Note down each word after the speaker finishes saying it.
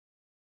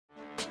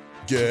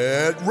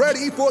Get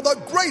ready for the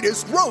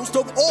greatest roast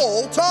of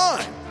all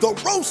time, the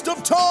Roast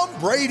of Tom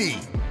Brady,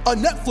 a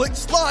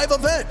Netflix live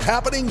event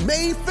happening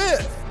May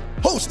 5th.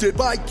 Hosted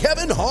by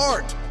Kevin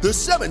Hart, the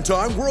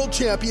 7-time world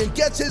champion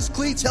gets his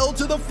cleats held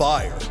to the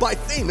fire by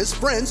famous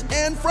friends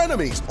and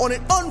frenemies on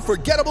an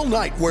unforgettable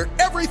night where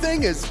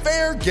everything is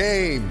fair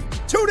game.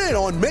 Tune in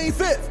on May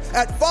 5th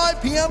at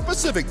 5 p.m.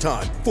 Pacific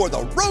time for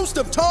the Roast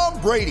of Tom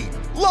Brady,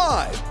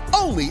 live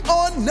only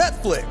on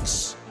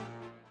Netflix.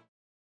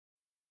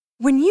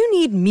 When you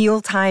need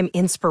mealtime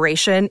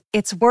inspiration,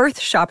 it's worth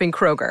shopping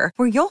Kroger,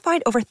 where you'll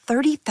find over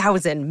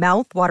 30,000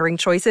 mouth-watering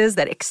choices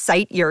that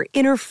excite your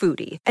inner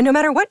foodie. And no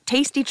matter what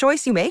tasty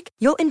choice you make,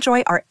 you'll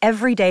enjoy our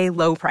everyday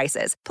low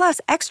prices, plus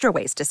extra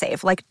ways to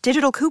save, like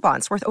digital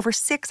coupons worth over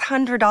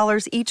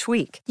 $600 each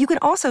week. You can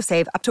also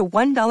save up to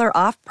 $1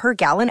 off per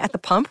gallon at the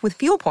pump with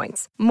fuel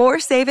points. More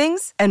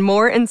savings and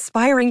more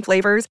inspiring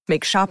flavors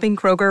make shopping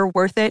Kroger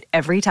worth it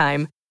every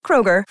time.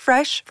 Kroger,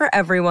 fresh for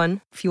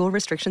everyone. Fuel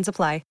restrictions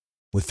apply.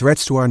 With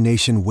threats to our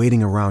nation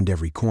waiting around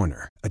every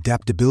corner,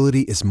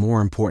 adaptability is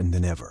more important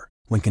than ever.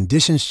 When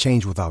conditions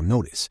change without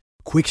notice,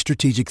 quick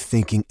strategic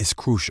thinking is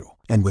crucial.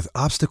 And with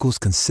obstacles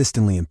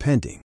consistently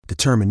impending,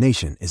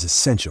 determination is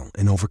essential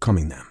in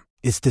overcoming them.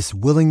 It's this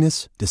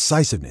willingness,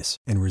 decisiveness,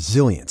 and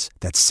resilience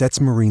that sets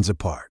Marines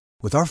apart.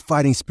 With our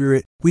fighting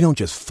spirit, we don't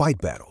just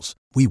fight battles,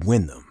 we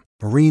win them.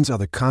 Marines are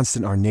the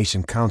constant our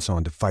nation counts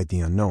on to fight the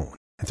unknown.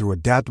 And through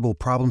adaptable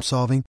problem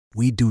solving,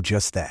 we do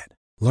just that.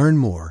 Learn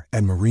more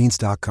at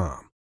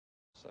marines.com.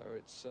 So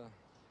it's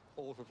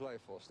all for play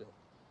for still?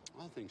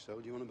 I think so.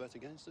 Do you want to bet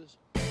against us?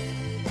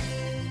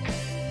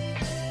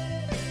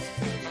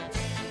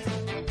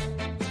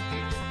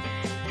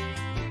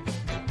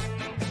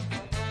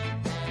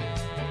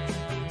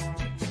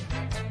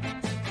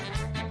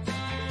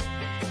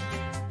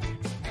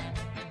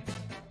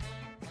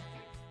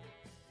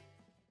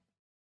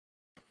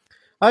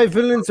 Hi,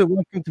 villains, and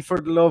welcome to For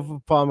the Love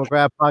of Paul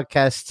McGrath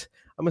podcast.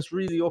 I must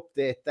really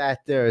update that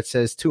there. It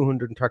says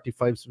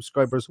 235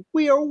 subscribers.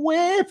 We are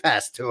way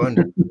past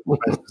 200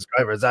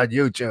 subscribers on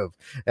YouTube.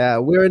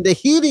 We're in the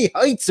heady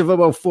heights of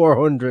about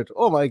 400.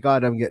 Oh my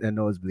God, I'm getting a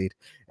nosebleed.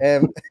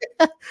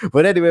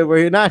 But anyway,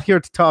 we're not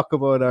here to talk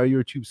about our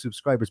YouTube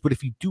subscribers. But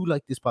if you do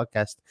like this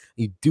podcast,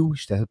 you do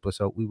wish to help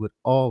us out, we would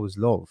always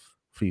love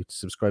for you to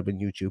subscribe on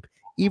YouTube,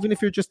 even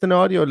if you're just an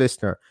audio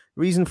listener.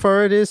 The reason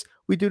for it is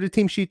we do the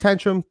Team Sheet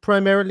Tantrum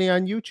primarily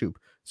on YouTube.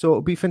 So it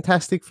would be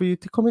fantastic for you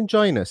to come and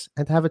join us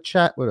and have a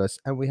chat with us.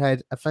 And we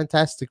had a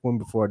fantastic one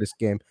before this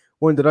game,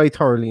 one that I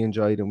thoroughly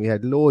enjoyed, and we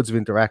had loads of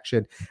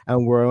interaction.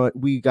 And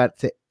we got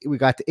to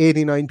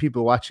 89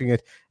 people watching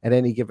it at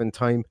any given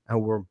time,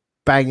 and we're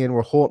banging.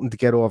 We're hoping to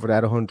get over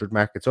that 100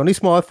 mark. It's only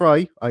small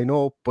fry, I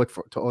know, but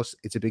to us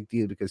it's a big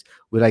deal because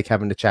we like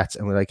having the chats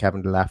and we like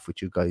having the laugh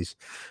with you guys.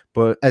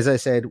 But as I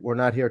said, we're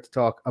not here to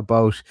talk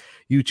about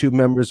YouTube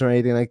members or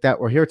anything like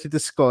that. We're here to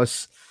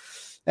discuss,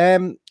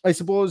 I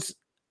suppose,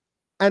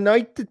 a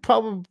night that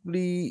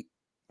probably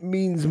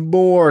means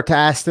more to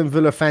Aston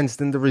Villa fans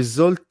than the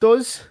result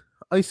does.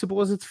 I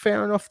suppose it's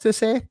fair enough to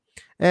say.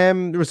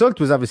 The result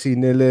was obviously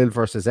 0-0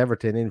 versus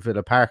Everton in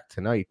Villa Park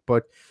tonight,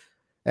 but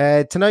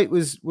tonight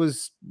was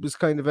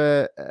kind of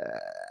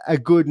a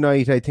good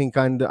night, I think,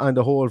 on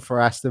the whole for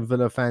Aston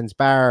Villa fans,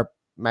 bar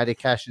Matty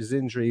Cash's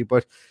injury.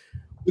 But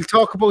we'll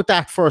talk about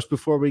that first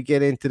before we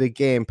get into the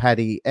game,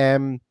 Paddy.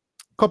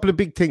 Couple of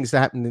big things that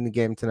happened in the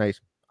game tonight.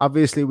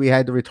 Obviously, we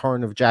had the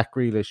return of Jack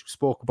Grealish. We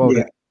spoke about it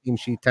in Team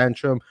Sheet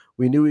Tantrum.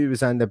 We knew he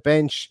was on the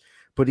bench,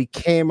 but he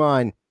came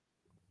on.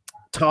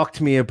 Talk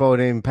to me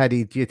about him,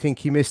 Paddy. Do you think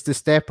he missed a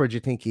step, or do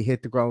you think he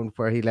hit the ground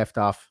where he left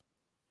off?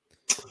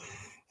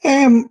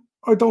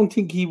 I don't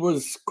think he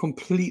was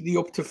completely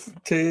up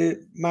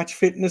to match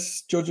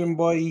fitness, judging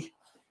by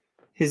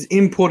his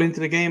input into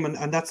the game,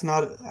 and that's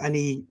not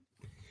any.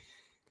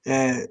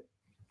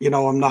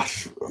 I'm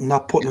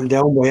not putting him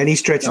down by any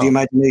stretch of the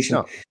imagination.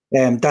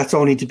 No. That's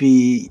only to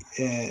be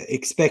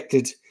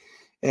expected.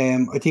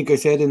 I think I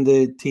said in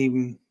the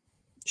Team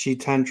Sheet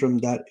Tantrum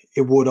that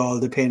it would all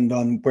depend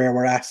on where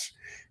we're at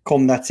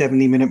come that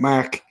 70-minute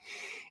mark.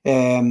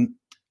 And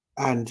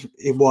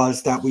it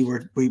was that we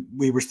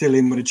were still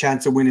in with a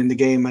chance of winning the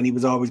game, and he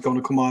was always going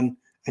to come on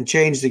and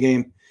change the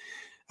game.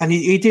 And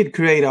he did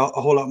create a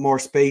whole lot more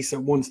space.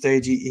 At one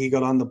stage, he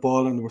got on the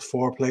ball and there was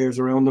 4 players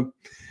around him.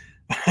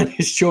 And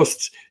it's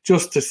just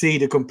to see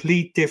the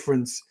complete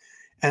difference.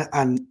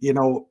 And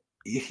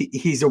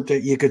he's up there.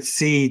 You could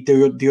see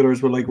the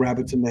others were like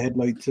rabbits in the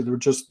headlights. So they were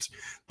just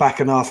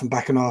backing off. And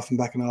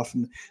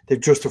they're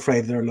just afraid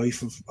of their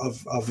life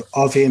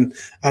of him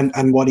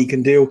and what he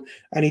can do.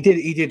 And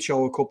he did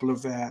show a couple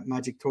of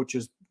magic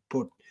touches,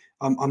 but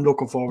I'm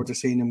looking forward to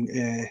seeing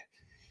him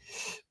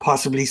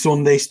possibly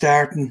Sunday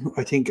starting.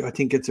 I think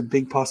it's a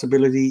big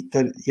possibility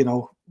that,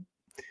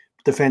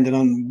 depending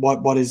on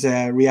what his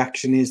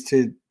reaction is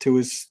to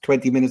his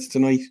 20 minutes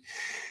tonight.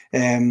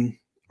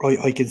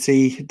 I can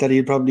see that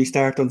he'll probably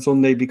start on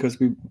Sunday because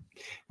we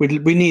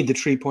need the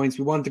 3 points.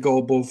 We want to go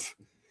above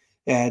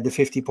the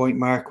 50-point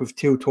mark with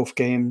 2 tough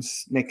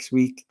games next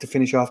week to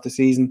finish off the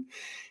season.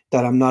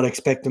 that I'm not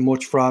expecting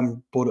much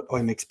from, but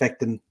I'm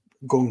expecting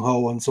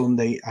gung-ho on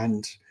Sunday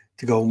and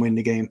to go and win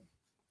the game.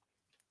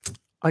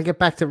 I'll get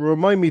back to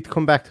remind me to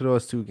come back to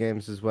those two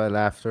games as well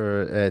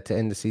after to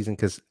end the season,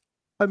 because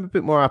I'm a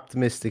bit more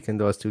optimistic in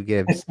those two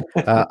games,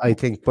 I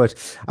think. But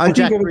on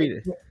Jack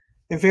Grealish,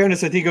 in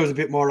fairness, I think I was a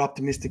bit more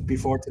optimistic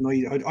before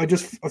tonight.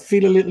 I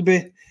feel a little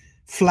bit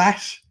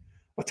flat.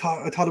 I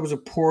thought it was a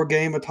poor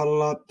game.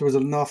 There was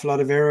an awful lot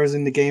of errors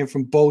in the game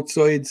from both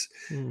sides,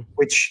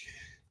 which,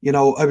 you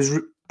know,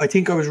 I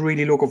think I was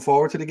really looking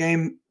forward to the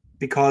game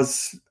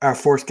because our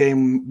first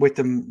game with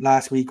them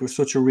last week was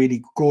such a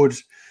really good,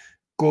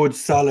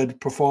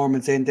 solid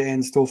performance,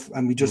 end-to-end stuff,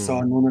 and we just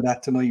saw none of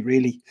that tonight,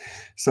 really.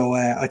 So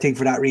I think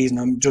for that reason,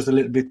 I'm just a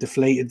little bit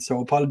deflated. So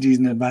apologies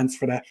in advance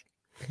for that.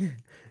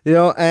 You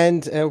know,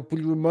 and will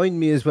you remind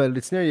me as well,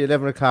 it's nearly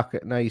 11 o'clock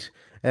at night.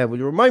 Will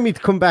you remind me to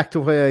come back to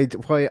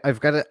why I've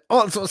got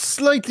a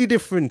slightly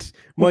different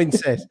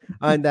mindset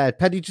on that?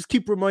 Paddy, just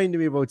keep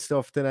reminding me about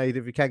stuff tonight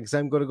if you can, because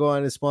I'm going to go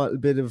on a small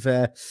bit of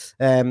a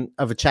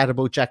chat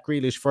about Jack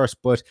Grealish first.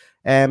 But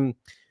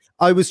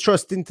I was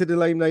thrust into the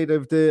limelight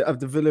of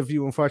the Villa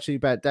View. Unfortunately,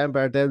 but Dan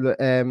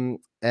Bardell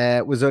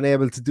was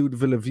unable to do the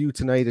Villa View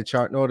tonight at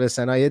short notice,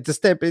 and I had to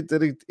step into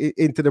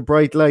the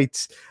bright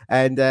lights.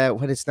 And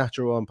when it's not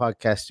your own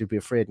podcast, you'd be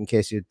afraid in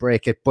case you'd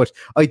break it. But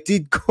I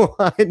did go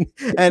on,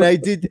 and I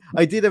did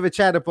have a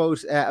chat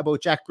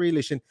about Jack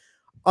Grealish, and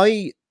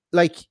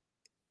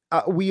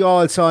we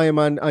all saw him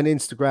on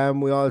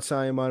Instagram. We all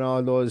saw him on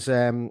all those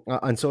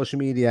on social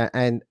media,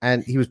 and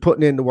he was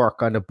putting in the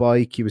work on the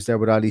bike. He was there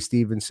with Ollie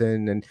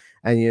Stevenson,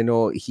 and you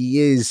know, he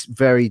is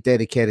very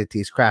dedicated to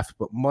his craft.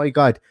 But my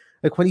God,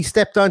 like when he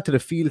stepped onto the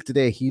field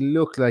today, he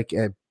looked like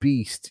a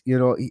beast. You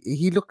know,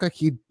 he looked like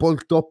he'd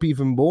bulked up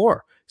even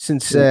more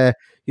since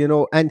you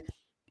know. And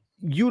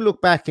you look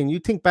back and you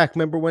think back.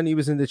 Remember when he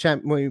was in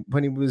the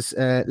when he was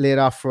laid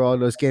off for all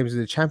those games of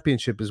the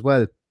championship as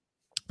well.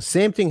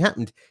 Same thing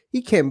happened.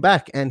 He came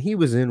back and he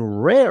was in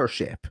rare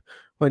shape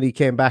when he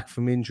came back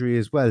from injury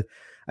as well.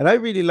 And I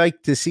really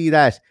like to see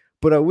that.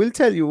 But I will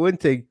tell you one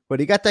thing, when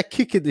he got that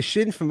kick in the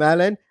shin from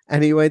Alan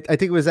and he went, I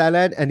think it was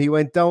Alan, and he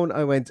went down,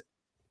 I went,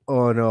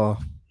 oh no.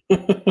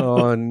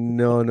 Oh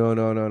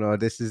no.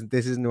 This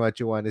isn't what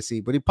you want to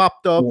see. But he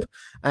popped up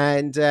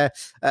and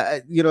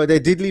you know, they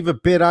did leave a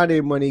bit on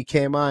him when he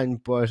came on,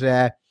 but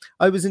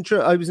I was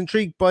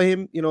intrigued by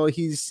him. You know,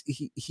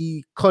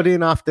 he cut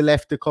in off the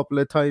left a couple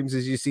of times,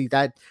 as you see.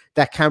 That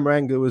camera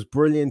angle was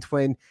brilliant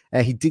when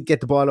he did get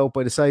the ball out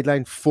by the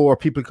sideline. 4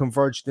 people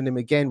converged on him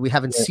again. We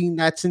haven't seen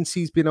that since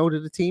he's been out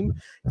of the team.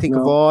 Think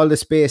of all the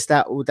space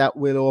that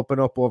will open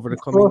up over the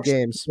coming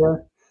games. Yeah.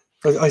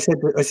 I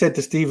said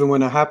to Stephen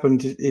when it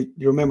happened, you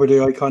remember the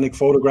iconic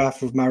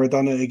photograph of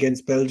Maradona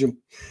against Belgium?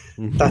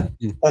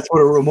 That's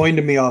what it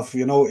reminded me of.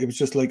 You know, it was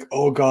just like,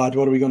 oh God,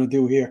 what are we going to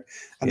do here?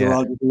 And they're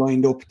all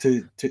lined up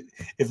to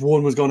if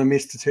one was going to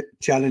miss the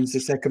challenge, the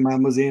second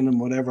man was in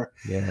and whatever.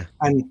 Yeah.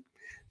 And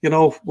you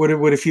know, with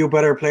a few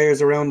better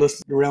players around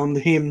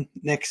him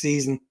next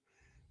season,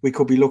 we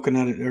could be looking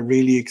at a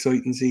really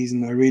exciting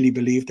season. I really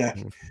believe that.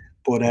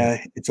 But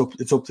it's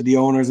up to the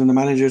owners and the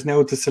managers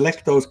now to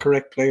select those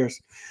correct players.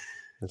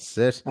 That's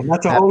it. And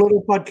that's a whole other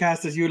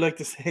podcast, as you like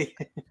to say.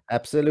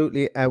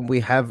 Absolutely. And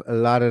we have a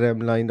lot of them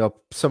lined up.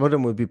 Some of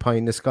them will be pie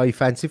in the sky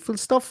fanciful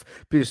stuff,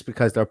 just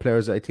because they're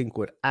players I think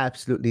would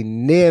absolutely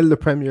nail the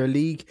Premier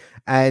League.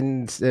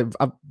 And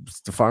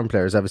the foreign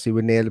players obviously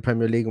would nail the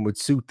Premier League and would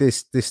suit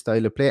this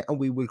style of play. And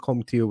we will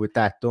come to you with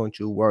that. Don't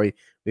you worry.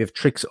 We have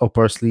tricks up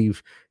our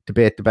sleeve to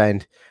bait the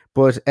band.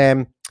 But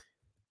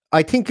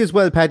I think as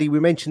well, Paddy, we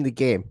mentioned the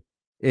game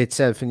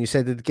itself, and you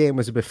said that the game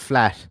was a bit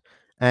flat.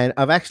 And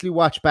I've actually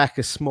watched back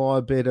a small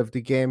bit of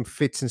the game,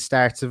 fits and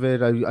starts of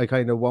it. I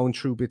kind of wound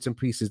through bits and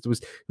pieces. There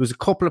was a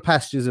couple of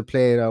passages of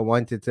play that I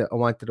wanted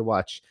to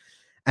watch,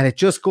 and it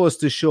just goes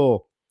to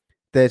show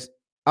that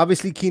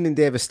obviously Keenan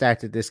Davis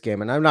started this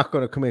game, and I'm not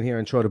going to come in here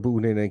and throw the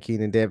boot in on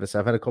Keenan Davis.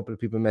 I've had a couple of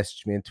people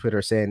message me on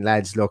Twitter saying,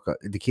 "Lads, look,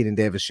 the Keenan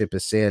Davis ship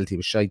has sailed. He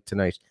was shite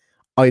tonight."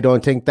 I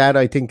don't think that.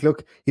 I think,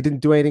 look, he didn't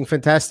do anything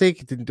fantastic.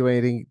 He didn't do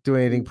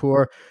anything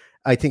poor.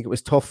 I think it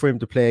was tough for him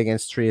to play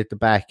against 3 at the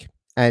back,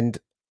 and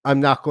I'm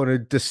not going to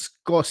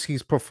discuss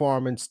his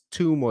performance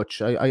too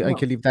much. I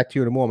can leave that to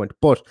you in a moment.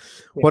 But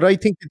what I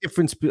think the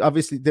difference,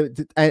 obviously,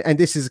 and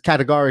this is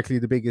categorically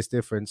the biggest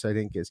difference, I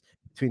think, is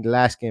between the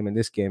last game and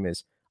this game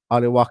is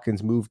Ollie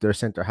Watkins moved their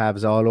centre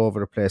halves all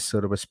over the place.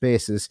 So there were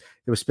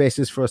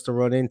spaces for us to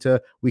run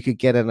into. We could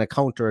get in a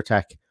counter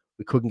attack.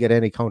 We couldn't get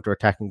any counter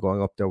attacking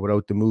going up there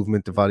without the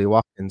movement of Ollie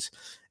Watkins.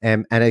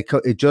 And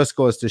it just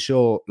goes to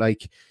show,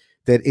 like,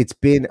 that it's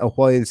been a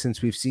while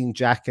since we've seen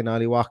Jack and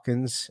Ollie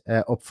Watkins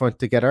up front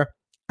together.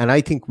 And I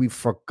think we've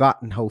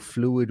forgotten how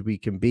fluid we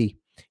can be.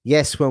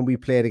 Yes, when we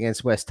played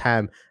against West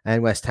Ham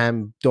and West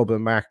Ham double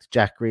marked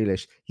Jack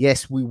Grealish,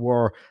 yes, we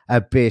were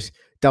a bit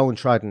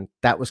downtrodden.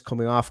 That was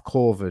coming off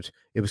COVID.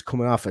 It was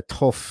coming off a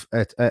tough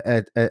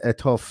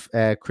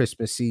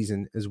Christmas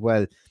season as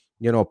well.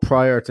 You know,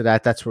 prior to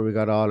that, that's where we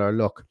got all our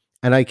luck.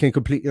 And I can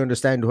completely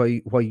understand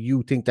why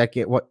you think that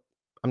game.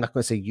 I'm not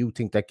going to say you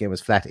think that game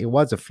was flat. It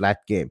was a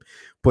flat game.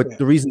 But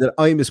the reason that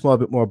I'm a small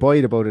bit more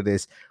buoyed about it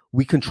is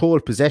we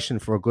controlled possession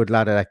for a good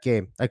lot of that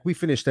game. Like we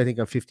finished, I think,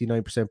 on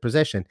 59%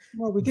 possession.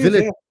 Well, we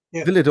did,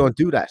 Villa don't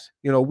do that.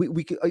 You know,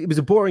 it was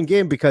a boring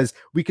game because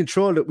we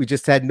controlled it. We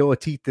just had no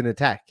teeth in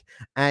attack.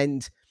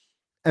 And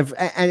in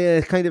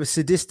a kind of a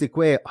sadistic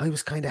way, I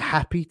was kind of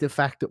happy the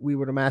fact that we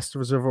were the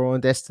masters of our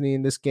own destiny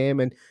in this game.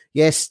 And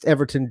yes,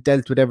 Everton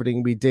dealt with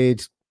everything we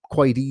did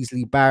quite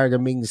easily, bar the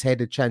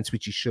Mings-headed chance,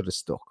 which he should have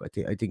stuck. I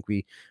think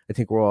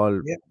we're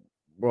all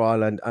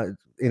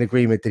in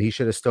agreement that he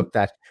should have stuck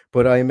that.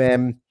 But I'm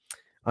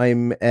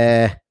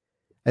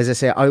as I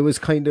say, I was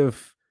kind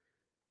of.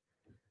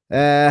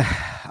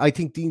 I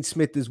think Dean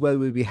Smith as well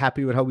will be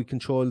happy with how we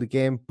control the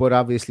game, but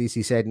obviously, as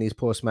he said in his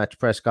post-match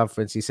press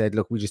conference, he said,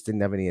 "Look, we just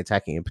didn't have any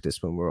attacking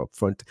impetus when we were up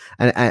front,"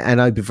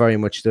 and I'd be very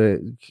much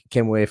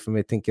came away from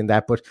it thinking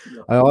that. But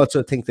I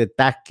also think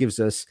that gives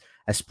us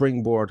a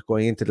springboard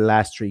going into the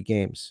last 3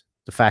 games.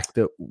 The fact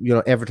that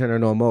Everton are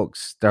no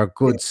mugs, they're a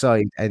good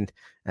side, and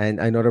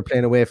I know they're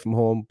playing away from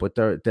home, but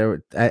they're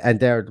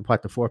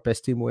the 4th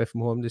best team away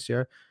from home this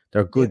year.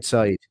 They're a good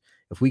side.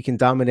 If we can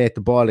dominate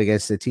the ball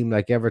against a team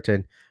like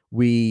Everton.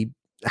 We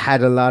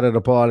had a lot of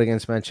the ball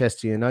against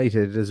Manchester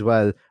United as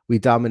well. We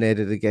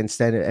dominated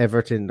against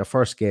Everton the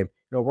first game.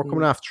 We're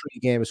coming off 3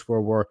 games where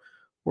we're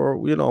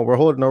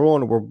holding our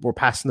own. We're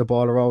passing the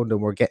ball around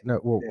and we're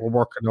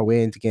working our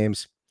way into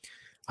games.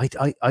 I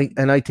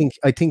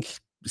think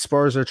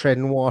Spurs are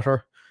treading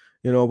water.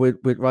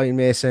 With Ryan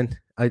Mason,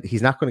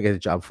 he's not going to get a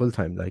job full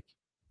time.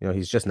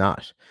 He's just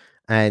not.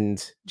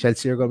 And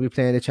Chelsea are going to be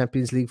playing the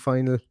Champions League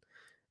final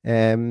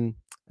a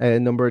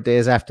number of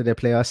days after they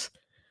play us.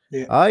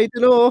 Yeah. I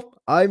don't know.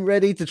 I'm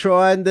ready to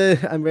try on the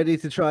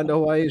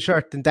Hawaiian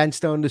shirt and dance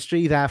down the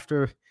street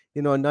after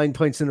 9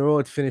 points in a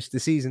row to finish the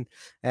season.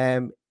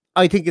 I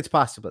think it's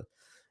possible.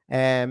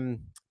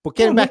 But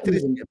getting back to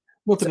this,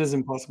 nothing is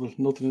impossible.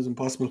 Nothing is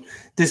impossible.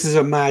 This is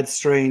a mad,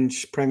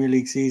 strange Premier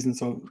League season.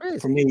 So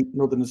for me,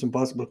 nothing is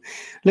impossible.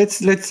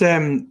 Let's. I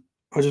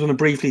just want to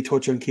briefly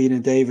touch on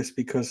Keenan Davis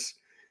because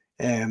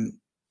I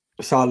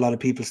saw a lot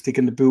of people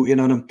sticking the boot in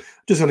on him.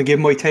 Just going to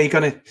give my take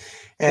on it.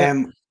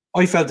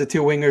 I felt the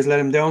 2 wingers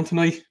let him down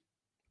tonight.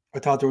 I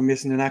thought they were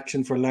missing in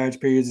action for large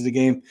periods of the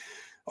game.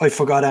 I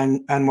forgot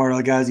Anwar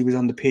El Ghazi was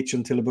on the pitch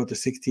until about the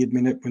 60th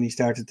minute when he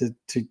started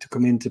to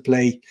come into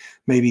play.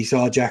 Maybe he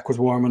saw Jack was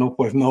warming up.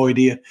 I have no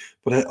idea.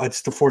 But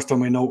it's the first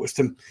time I noticed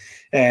him.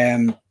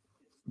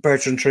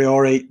 Bertrand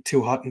Traore,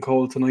 too hot and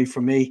cold tonight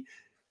for me.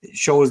 It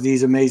shows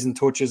these amazing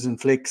touches and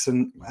flicks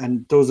and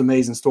does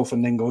amazing stuff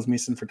and then goes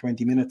missing for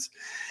 20 minutes.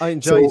 I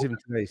enjoyed him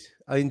tonight.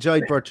 I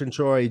enjoyed Bertrand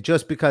Traore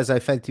just because I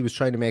felt he was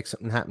trying to make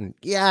something happen.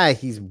 Yeah,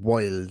 he's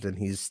wild and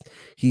he's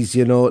you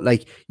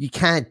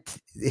can't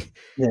he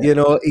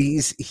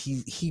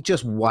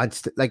just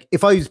wants to,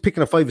 if I was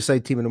picking a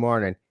 5-a-side team in the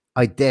morning,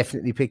 I'd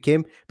definitely pick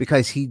him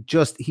because he'd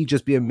just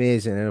be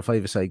amazing in a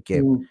 5-a-side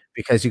game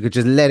because you could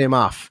just let him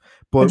off.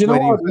 But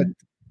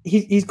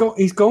he's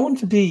going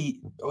to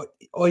be.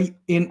 I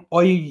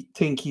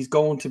think he's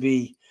going to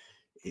be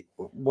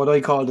what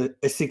I call a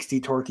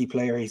 60-30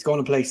 player. He's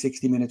going to play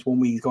 60 minutes one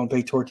week. He's going to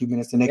play 30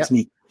 minutes the next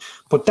week.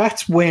 But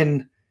that's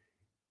when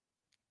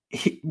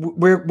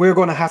we're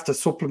going to have to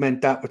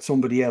supplement that with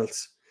somebody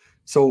else.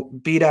 So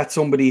be that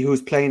somebody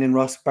who's playing in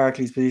Ross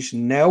Barkley's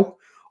position now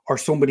or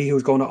somebody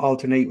who's going to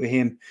alternate with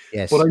him.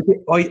 Yes. But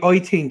I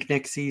think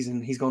next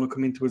season he's going to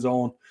come into his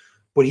own.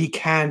 But he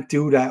can't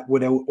do that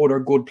without other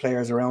good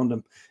players around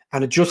him.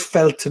 And it just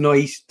felt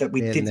tonight that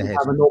we didn't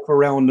have enough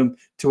around him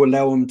to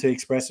allow him to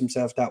express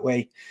himself that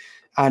way.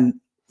 And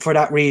for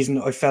that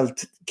reason, I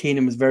felt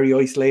Keenan was very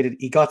isolated.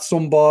 He got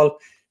some ball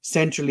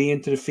centrally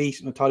into the feet,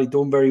 and I thought he'd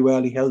done very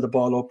well. He held the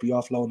ball up, he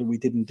offloaded. We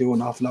didn't do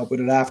an offload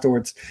with it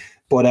afterwards.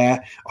 But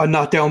I'm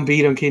not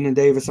downbeat on Keenan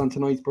Davis on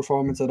tonight's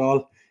performance at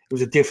all. It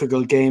was a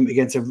difficult game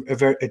against a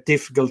very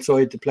difficult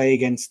side to play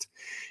against.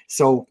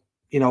 So,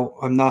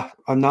 I'm not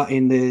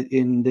in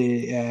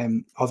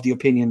the of the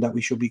opinion that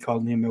we should be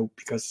calling him out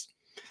because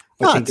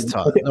I think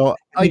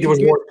there was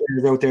more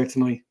players out there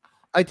tonight.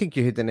 I think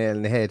you hit the nail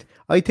on the head.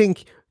 I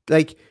think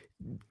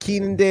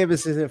Keenan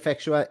Davis is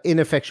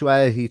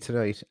ineffectuality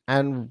tonight,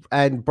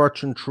 and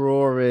Bertrand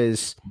Traore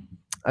is,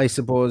 I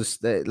suppose,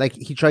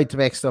 he tried to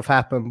make stuff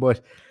happen, but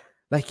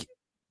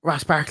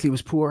Ross Barkley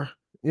was poor.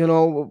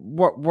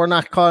 We're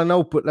not calling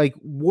out, but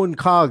one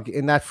cog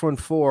in that front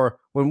four,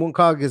 when one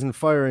cog isn't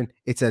firing,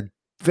 it's a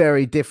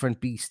very different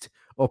beast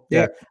up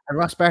there. Yeah. And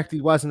Ross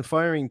Barkley wasn't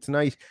firing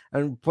tonight.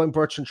 And when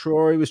Bertrand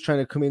Traore was trying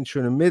to come in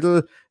through the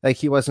middle,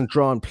 he wasn't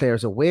drawing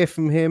players away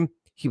from him.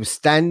 He was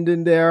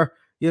standing there.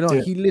 He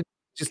literally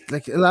just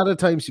a lot of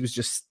times he was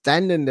just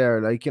standing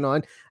there,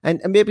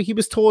 and maybe he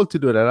was told to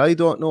do that. I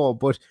don't know,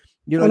 but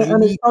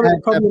and it's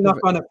probably not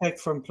going to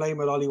affect from playing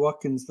with Ollie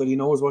Watkins, that he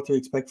knows what to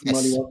expect from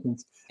Ollie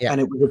Watkins. Yeah. And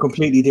it was a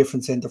completely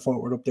different centre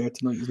forward up there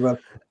tonight as well.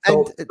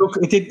 So look,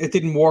 it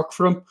didn't work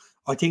for him.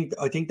 I think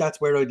that's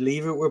where I'd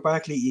leave it with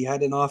Barkley. He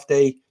had an off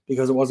day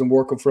because it wasn't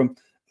working for him,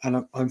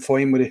 and I'm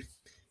fine with it.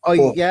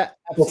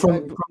 But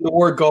from the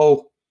word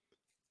go,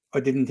 I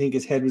didn't think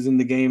his head was in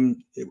the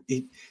game.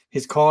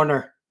 His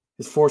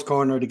first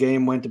corner of the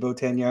game went about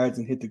 10 yards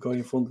and hit the guy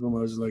in front of him. I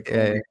was like,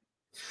 oh.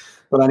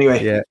 But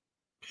anyway.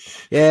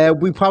 Yeah,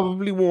 we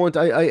probably won't.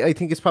 I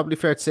think it's probably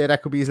fair to say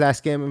that could be his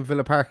last game in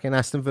Villa Park in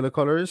Aston Villa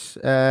colours.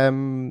 He's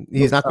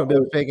not going to be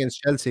able to play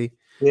against Chelsea.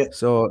 Yeah.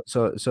 So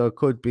it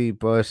could be,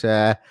 but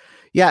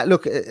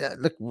look,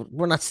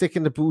 we're not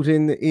sticking the boot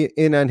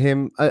in on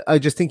him. I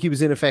just think he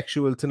was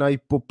ineffectual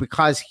tonight, but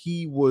because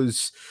he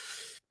was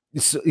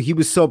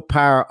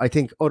subpar, I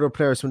think other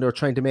players, when they were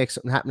trying to make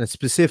something happen, and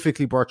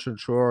specifically Bertrand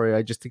Traore,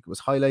 I just think it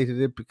was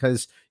highlighted it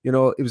because, it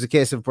was a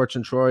case of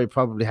Bertrand Traore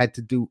probably had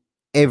to do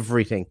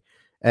everything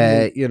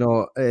to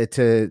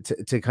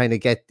kind of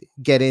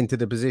get into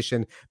the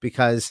position,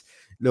 because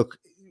look,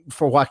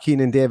 for what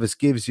Keenan Davis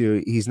gives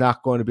you, he's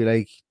not going to be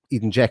like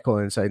Eden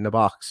Dzeko inside in the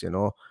box,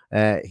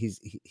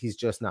 he's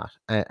just not.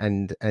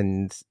 And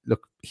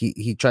look,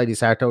 he tried his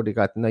heart out. He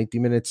got 90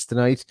 minutes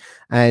tonight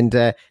and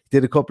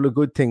did a couple of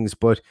good things,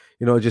 but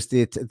just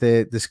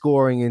the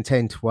scoring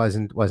intent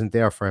wasn't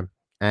there for him,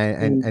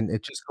 and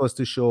it just goes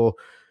to show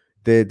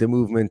the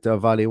movement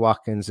of Ollie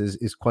Watkins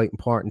is quite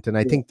important. And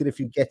I think that if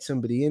you get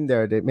somebody in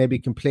there that maybe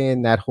can play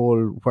in that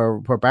hole where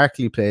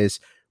Barkley plays,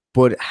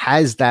 but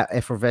has that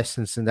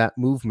effervescence and that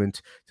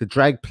movement to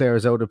drag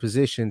players out of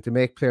position, to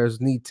make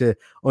players need to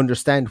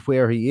understand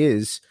where he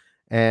is.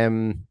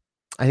 I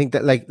think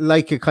that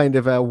like a kind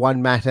of a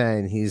Juan Mata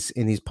in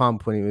his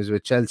pomp when he was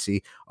with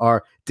Chelsea,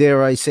 or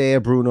dare I say a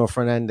Bruno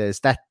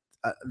Fernandes, that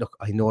look,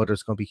 I know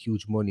there's going to be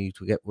huge money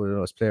to get one of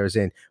those players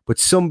in, but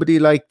somebody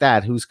like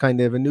that who's kind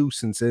of a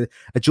nuisance, a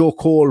Joe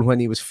Cole when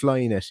he was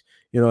flying it,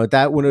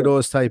 that one of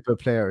those type of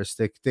players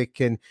that they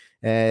can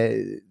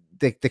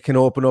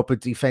open up a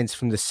defense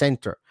from the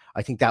center.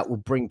 I think that will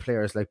bring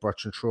players like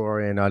Bertrand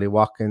Traore and Ollie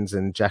Watkins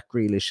and Jack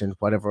Grealish and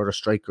whatever other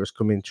strikers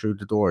come in through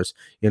the doors.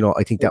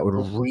 I think that would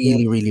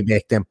really, really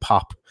make them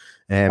pop.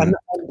 And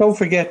don't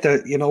forget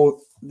that,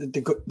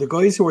 the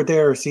guys who were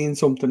there are seeing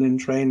something in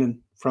training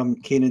from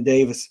Keenan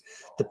Davis.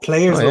 The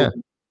players,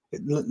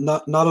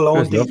 not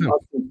alone.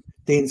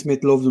 Dean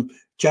Smith loves him.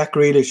 Jack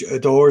Grealish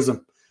adores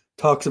him,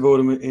 talks about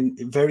him in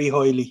very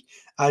highly,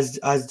 as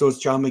does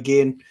John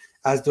McGinn,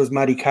 as does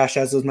Matty Cash,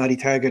 as does Matty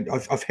Target.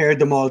 I've heard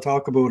them all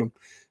talk about him.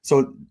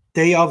 So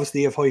they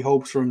obviously have high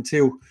hopes for him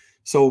too.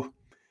 So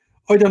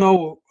I don't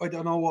know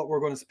what we're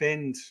going to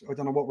spend. I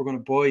don't know what we're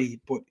going to buy,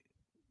 but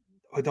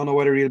I don't know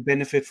whether he'll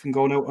benefit from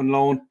going out on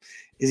loan.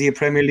 Is he a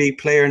Premier League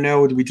player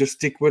now? Do we just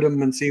stick with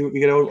him and see what we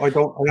get out? I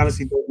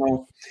honestly don't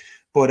know.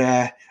 But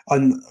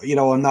I'm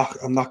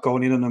not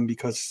going in on him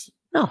because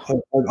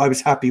I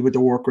was happy with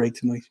the work rate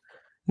tonight.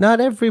 Not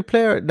every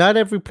player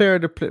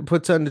that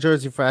puts on the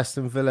jersey for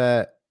Aston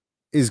Villa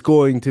is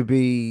going to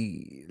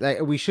be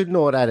like, we should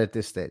know that at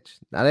this stage.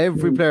 Not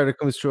every player that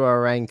comes through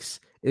our ranks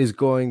is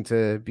going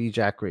to be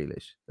Jack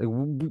Grealish. Like,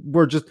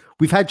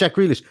 we've had Jack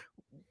Grealish.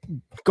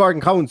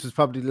 Gordon Collins was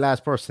probably the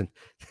last person,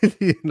 they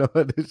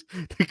could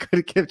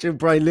have kept you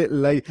Brian Little,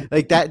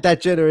 like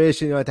that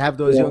generation, to have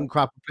those young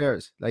crop of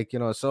players,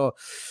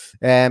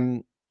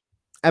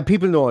 and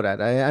people know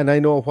that, and I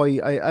know why.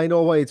 I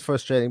know why it's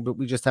frustrating, but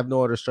we just have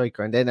no other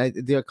striker. And then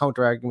the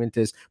counter argument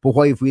is, but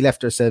why have we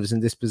left ourselves in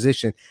this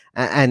position?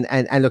 And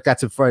look,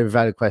 that's a very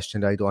valid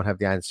question that I don't have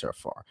the answer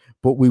for.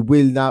 But we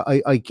will now.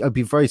 I'd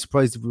be very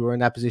surprised if we were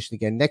in that position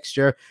again next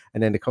year.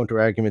 And then the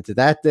counter argument to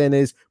that then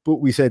is, but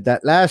we said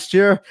that last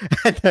year,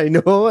 and I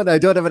know, and I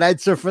don't have an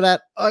answer for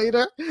that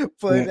either.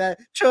 But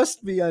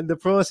trust me on the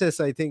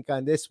process, I think,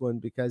 on this one,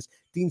 because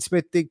Dean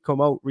Smith did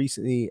come out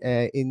recently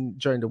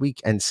during the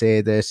week and say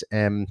that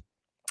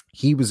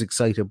he was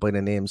excited by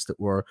the names that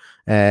were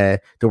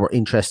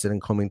interested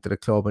in coming to the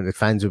club, and the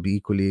fans would be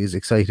equally as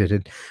excited.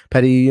 And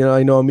Paddy,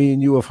 I know me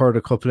and you have heard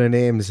a couple of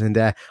names, and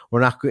we're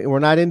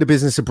not in the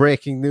business of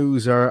breaking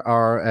news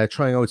or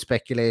trying out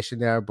speculation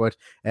there, but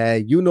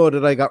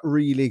that I got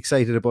really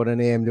excited about a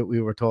name that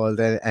we were told,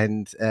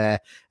 and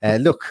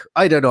look,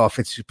 I don't know if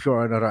it's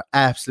pure another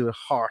absolute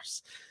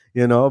horse,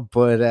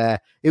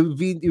 but it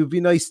would be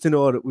nice to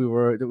know that we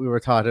were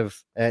thought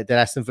of, that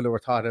Aston Villa were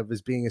thought of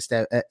as being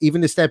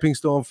even a stepping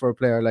stone for a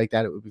player like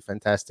that. It would be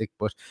fantastic.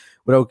 But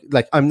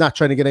I'm not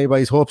trying to get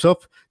anybody's hopes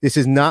up. This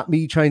is not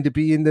me trying to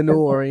be in the know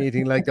or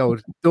anything like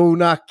that. Do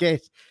not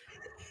get.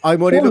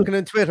 I'm only looking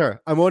on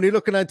Twitter.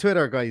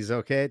 Guys.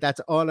 Okay, that's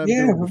all I'm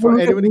doing. For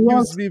anyone who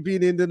accused me of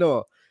being in the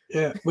know.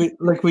 Yeah,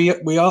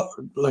 we all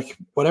like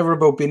whatever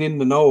about being in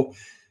the know.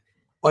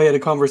 I had a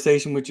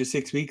conversation with you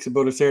 6 weeks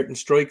about a certain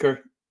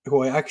striker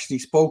who I actually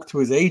spoke to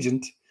his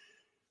agent.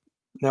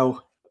 Now,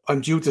 I'm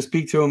due to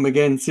speak to him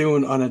again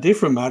soon on a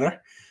different matter.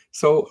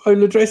 So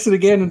I'll address it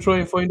again and try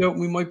and find out.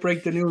 We might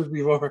break the news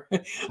before.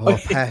 Oh,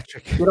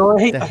 Patrick.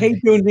 I hate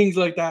doing things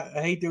like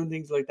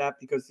that.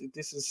 Because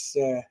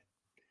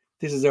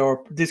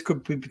this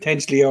could be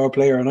potentially our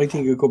player, and I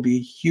think it could be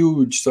a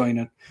huge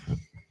signing.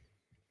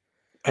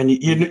 And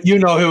you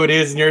know who it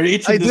is, and you're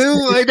itching. I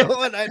know,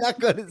 but I'm not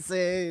going to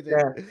say it.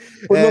 Yeah.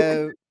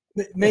 Well,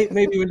 look,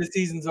 maybe when the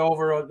season's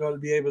over, I'll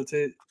be able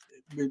to.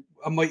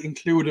 I might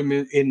include him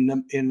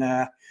in.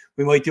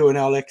 We might do an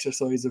all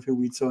exercise of who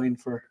we'd sign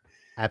for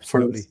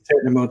Absolutely. For a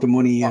certain amount of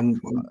money, and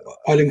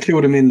I'll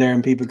include him in there,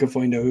 and people can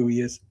find out who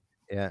he is.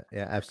 Yeah,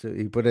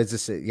 absolutely. But as I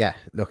say,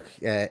 look.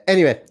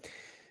 Anyway,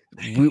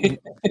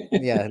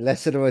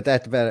 less said about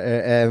that, the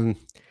better.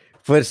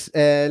 But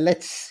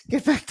let's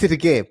get back to the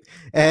game.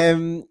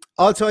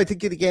 Also, I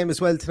think in the game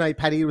as well tonight,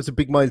 Paddy, it was a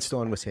big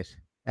milestone was hit.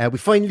 We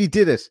finally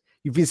did it.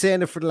 You've been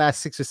saying it for the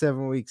last 6 or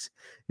 7 weeks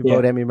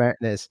about Emi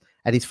Martinez,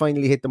 and he's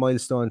finally hit the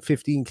milestone.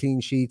 15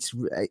 clean sheets,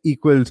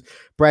 equaled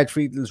Brad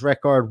Friedel's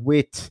record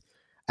with,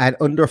 and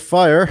under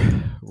fire,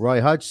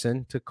 Roy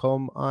Hodgson to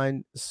come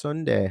on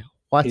Sunday.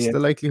 What's the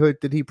likelihood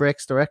that he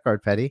breaks the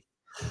record, Paddy?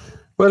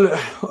 Well,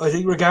 I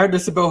think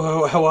regardless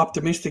about how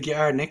optimistic you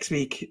are next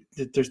week,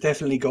 there's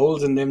definitely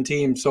goals in them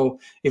teams. So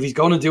if he's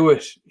going to do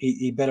it,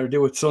 he better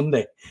do it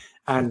Sunday.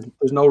 And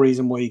there's no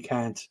reason why he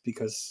can't,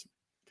 because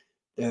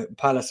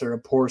Palace are a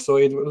poor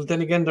side. Well, then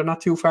again, they're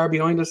not too far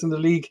behind us in the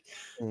league.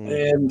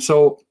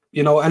 So,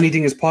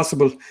 anything is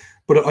possible.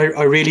 But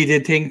I really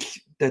did think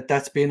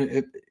that's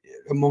been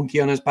a monkey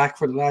on his back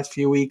for the last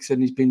few weeks,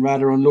 and he's been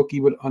rather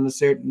unlucky on a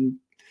certain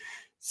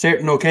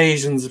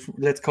occasions,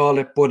 let's call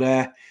it.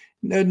 But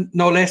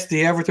no less,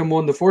 the Everton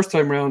won the first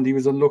time round, he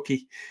was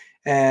unlucky.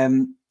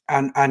 And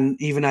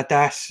even at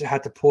that,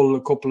 had to pull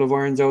a couple of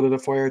irons out of the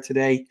fire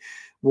today.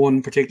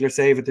 One particular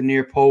save at the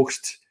near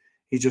post,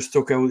 he just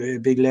stuck out a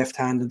big left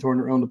hand and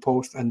turned it around the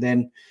post, and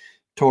then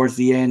towards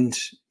the end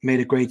made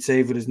a great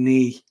save with his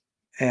knee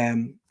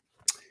to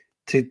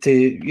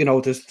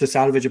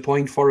salvage a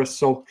point for us.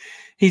 So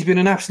he's been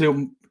an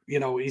absolute,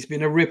 he's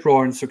been a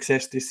rip-roaring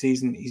success this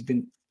season. He's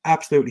been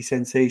absolutely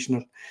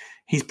sensational.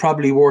 He's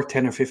probably worth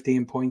 10 or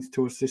 15 points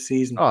to us this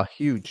season. Oh,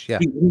 huge, yeah.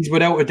 He's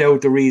without a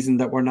doubt the reason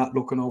that we're not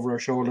looking over our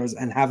shoulders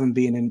and haven't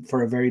been in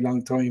for a very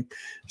long time.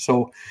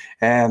 So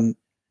I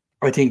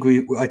think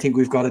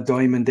we've got a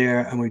diamond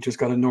there, and we've just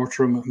got to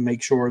nurture him and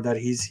make sure that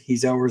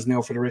he's ours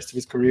now for the rest of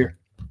his career.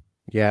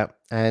 Yeah,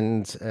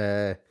 and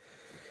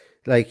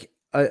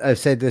I've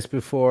said this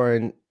before,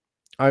 and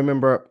I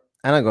remember,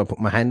 and I'm going to put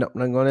my hand up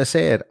and I'm going to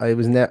say it. I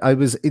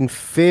was in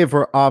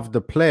favor of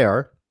the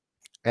player.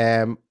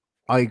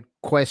 I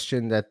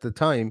questioned at the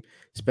time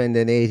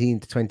spending 18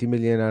 to 20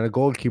 million on a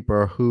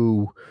goalkeeper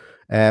who,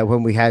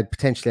 when we had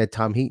potentially had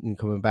Tom Heaton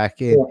coming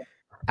back in,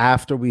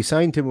 after we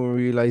signed him and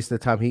we realized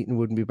that Tom Heaton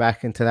wouldn't be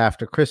back until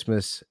after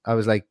Christmas, I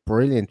was like,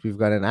 brilliant. We've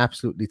got an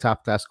absolutely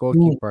top class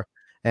goalkeeper.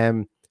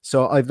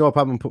 So I've no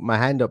problem putting my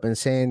hand up and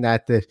saying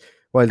that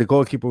while the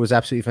goalkeeper was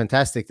absolutely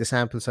fantastic, the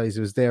sample size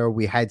was there.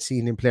 We had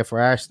seen him play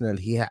for Arsenal.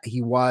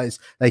 He was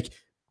like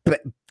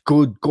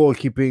good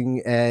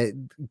goalkeeping.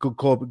 Good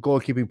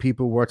goalkeeping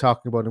people were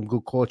talking about him.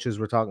 Good coaches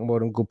were talking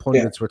about him. Good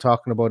pundits were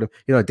talking about him.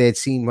 They'd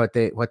seen what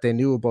they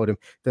knew about him.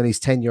 Then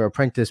his 10-year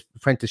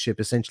apprenticeship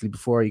essentially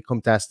before he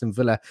come to Aston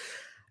Villa.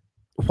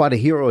 What a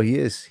hero he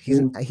is.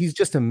 He's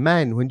just a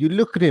man. When you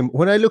look at him,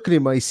 when I look at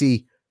him, I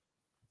see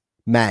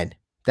man.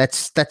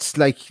 That's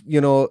like,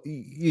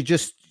 you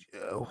just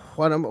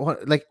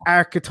like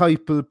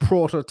archetypal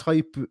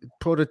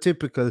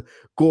prototypical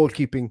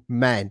goalkeeping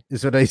man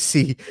is what I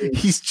see.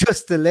 He's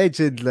just a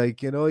legend. Like,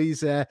 he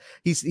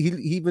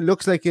even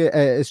looks like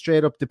a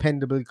straight up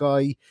dependable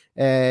guy.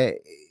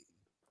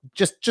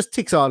 Just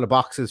ticks all the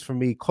boxes for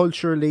me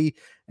culturally.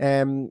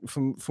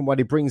 From what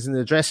he brings in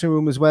the dressing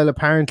room as well.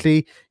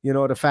 Apparently,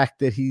 the fact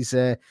that he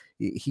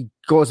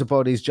goes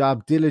about his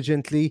job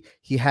diligently.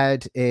 He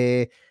had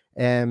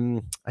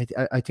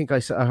I think I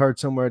heard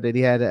somewhere that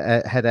he had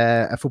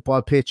a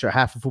football pitch or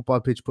half a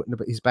football pitch put in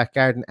his back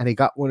garden, and he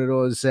got one of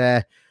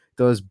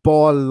those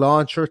ball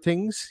launcher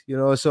things,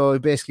 so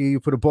basically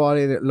you put a ball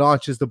in, it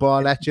launches the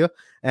ball at you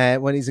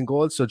when he's in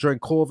goal. So during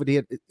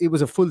COVID, it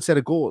was a full set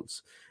of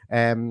goals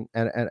and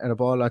a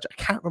ball launcher.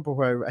 I can't remember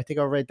where. I think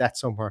I read that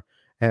somewhere.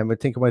 I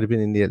think it might have been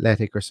in the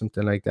Athletic or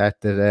something like that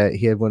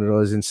he had one of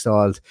those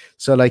installed.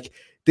 So like,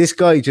 this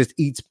guy just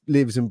eats,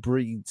 lives and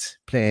breathes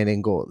playing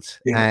in goals.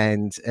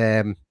 And,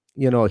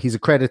 he's a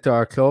credit to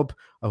our club.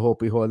 I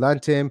hope we hold on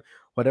to him.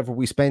 Whatever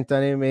we spent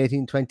on him,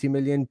 18, 20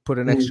 million, put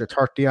an extra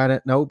 30 on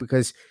it now,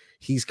 because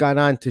he's gone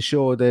on to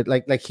show that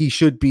like he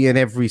should be in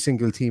every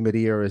single team of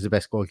the year as the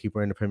best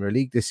goalkeeper in the Premier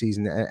League this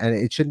season. And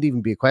it shouldn't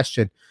even be a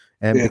question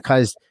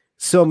because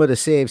some of the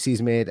saves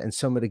he's made and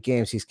some of the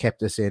games he's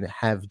kept us in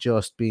have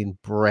just been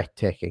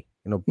breathtaking,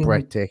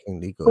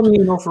 breathtakingly good. Funny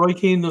enough, Roy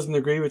Keane doesn't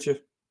agree with you.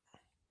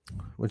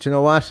 But you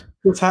know what?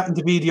 This happened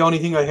to be the only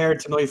thing I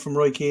heard tonight from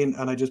Roy Keane,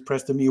 and I just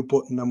pressed the mute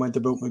button and went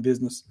about my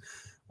business.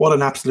 What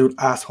an absolute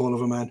asshole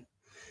of a man!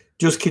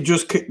 Just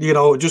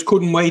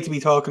couldn't wait to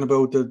be talking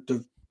about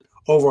the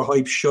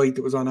overhyped shite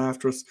that was on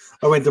after us.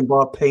 I went and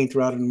bought paint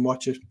rather than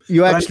watch it.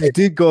 You actually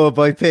did go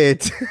buy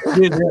paint.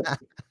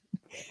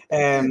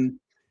 And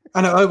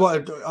I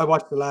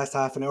watched the last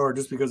half an hour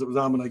just because it was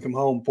on when I come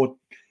home. But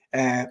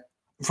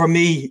for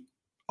me,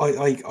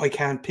 I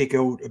can't pick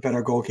out a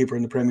better goalkeeper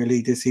in the Premier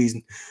League this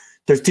season.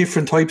 There's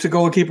different types of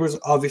goalkeepers.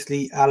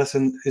 Obviously,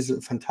 Alisson is a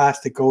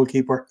fantastic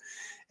goalkeeper.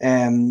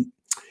 But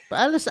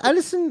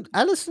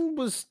Alisson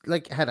was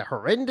had a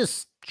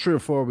horrendous 3 or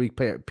 4 week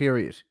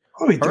period.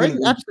 Oh,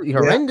 absolutely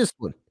horrendous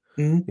one.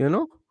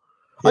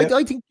 Mm-hmm.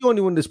 I think the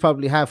only one that's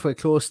probably halfway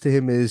close to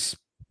him is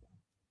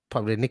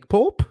probably Nick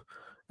Pope,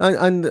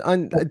 and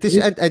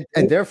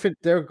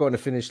they're going to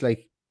finish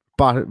like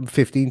bottom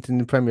 15th in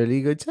the Premier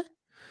League, I'd say.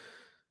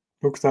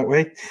 Looks that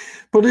way,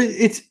 but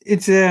it's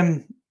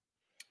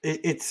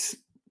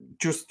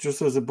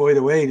just as a by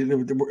the way,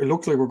 it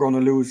looks like we're going to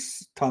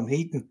lose Tom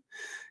Heaton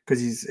because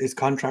his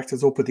contract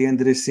is up at the end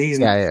of this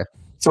season. Yeah.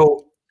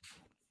 So,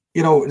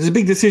 there's a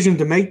big decision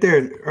to make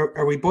there.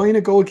 Are we buying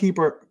a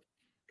goalkeeper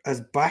as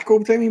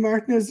backup to Emi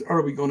Martinez, or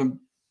are we going to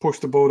push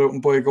the boat out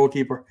and buy a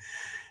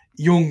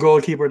young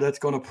goalkeeper that's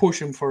going to push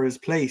him for his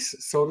place?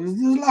 So there's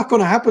a lot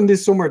going to happen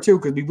this summer too,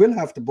 because we will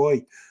have to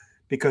buy,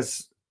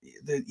 because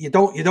you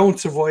don't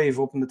survive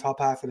up in the top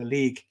half of the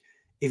league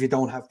if you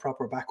don't have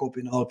proper backup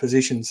in all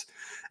positions.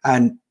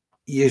 And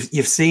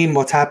you've seen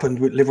what's happened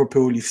with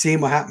Liverpool. You've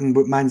seen what happened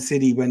with Man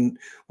City when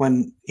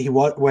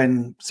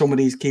some of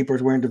these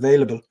keepers weren't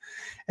available,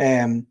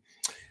 and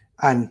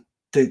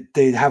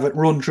they have it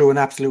run through an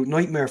absolute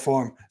nightmare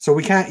for him. So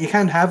you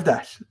can't have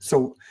that.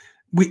 So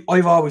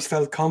I've always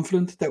felt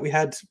confident that we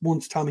had,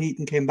 once Tom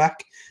Heaton came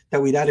back,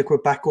 that we'd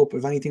adequate backup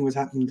if anything was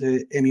happening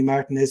to Emi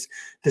Martinez.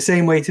 The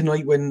same way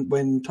tonight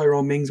when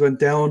Tyrone Mings went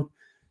down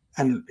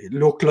and it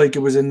looked like it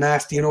was a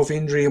nasty enough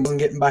injury and wasn't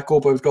getting back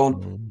up, I was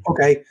going,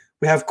 okay,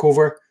 we have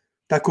cover.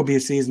 That could be a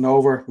season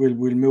over. We'll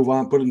move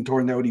on. But it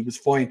turned out he was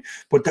fine.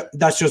 But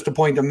that's just the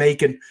point I'm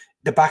making.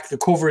 The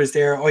cover is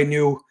there. I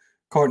knew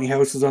Courtney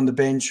House was on the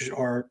bench,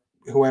 or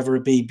whoever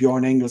it be,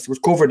 Bjorn Engels was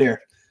cover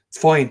there. It's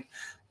fine.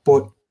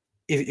 But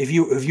if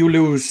you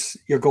lose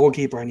your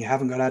goalkeeper and you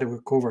haven't got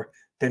adequate cover,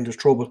 then there's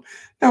trouble.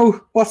 Now,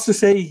 what's to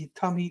say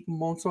Tom Heaton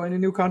won't sign a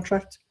new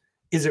contract?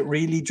 Is it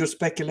really just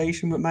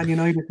speculation with Man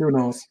United? Who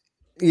knows?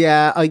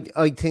 Yeah, I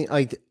think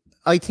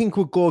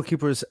with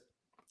goalkeepers,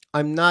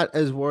 I'm not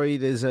as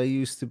worried as I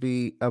used to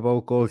be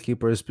about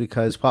goalkeepers,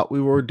 because what we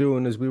were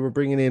doing is we were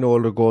bringing in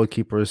older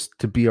goalkeepers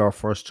to be our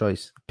first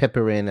choice. Pepe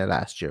Reina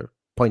last year,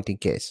 point in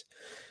case.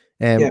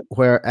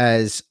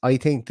 Whereas I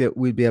think that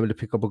we'll be able to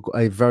pick up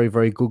a very,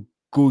 very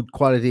good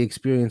quality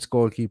experienced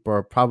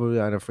goalkeeper,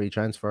 probably on a free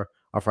transfer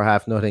or for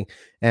half nothing.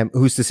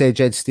 Who's to say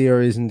Jed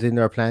Steer isn't in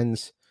their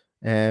plans?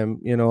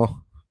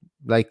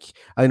 Like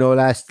I know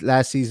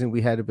last season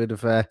we had a bit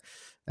of a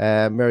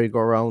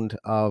merry-go-round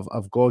of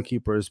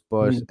goalkeepers,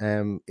 but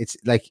it's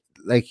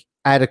like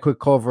adequate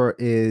cover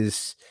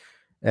is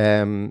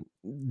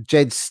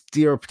Jed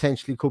Steer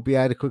potentially could be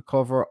adequate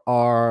cover,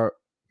 or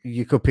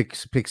you could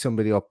pick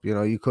somebody up.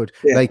 You could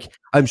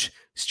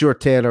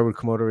Stuart Taylor will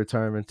come out of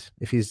retirement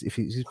if he's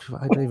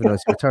I don't even know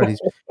if he's retired.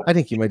 I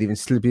think he might even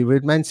still be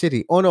with Man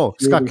City. Oh no,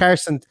 Scott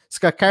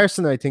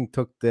Carson I think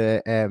took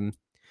the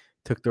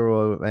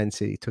role with Man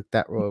City, took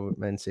that role with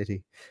Man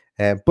City.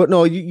 But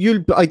no,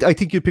 I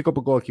think you'll pick up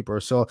a goalkeeper.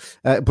 So,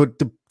 but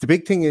the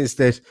big thing is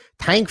that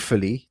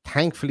thankfully,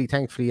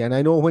 and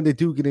I know when they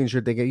do get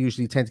injured, they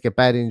usually tend to get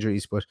bad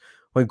injuries. But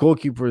when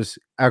goalkeepers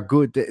are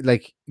good,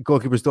 like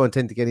goalkeepers don't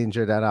tend to get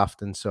injured that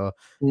often. So,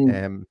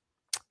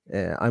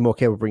 I'm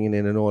okay with bringing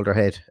in an older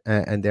head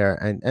and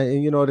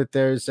that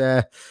there's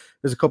a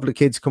couple of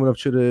kids coming up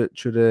through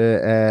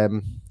the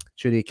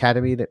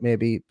academy that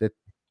maybe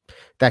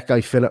that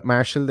guy Philip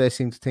Marshall, they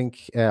seem to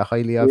think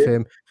highly of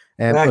him.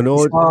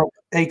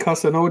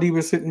 Akos Anodi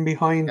was sitting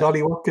behind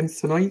Ollie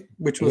Watkins tonight,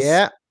 which was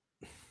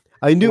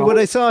I knew when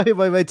I saw him,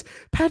 I went,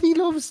 Paddy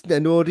loves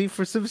Anodi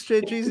for some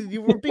strange reason.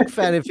 You were a big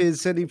fan of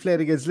his when he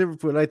played against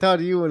Liverpool. I thought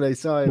of you when I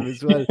saw him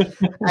as well.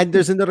 And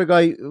there's another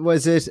guy,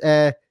 was it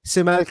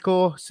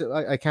Simalko? So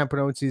I can't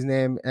pronounce his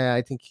name.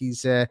 I think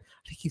he's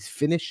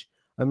Finnish.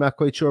 I'm not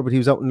quite sure, but he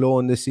was out on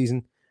loan this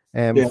season.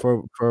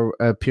 For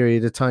a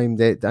period of time,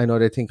 that I know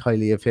they think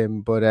highly of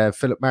him. But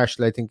Philip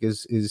Marshall, I think,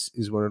 is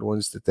one of the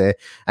ones that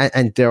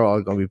and they're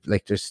all going to be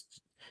like.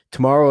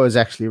 Tomorrow is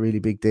actually a really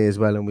big day as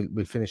well, and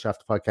we'll finish off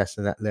the podcast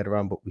on that later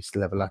on. But we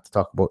still have a lot to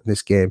talk about in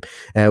this game.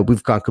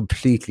 We've gone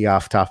completely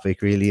off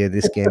topic, really, in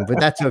this game, but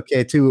that's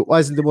okay too. It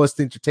wasn't the most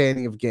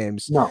entertaining of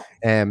games. No.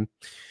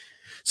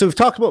 So we've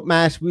talked about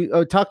Matt. We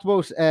talked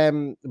about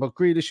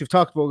Grealish. We've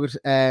talked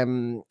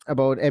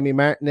about Emi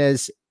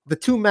Martinez. The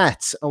two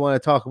Matts I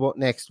want to talk about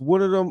next.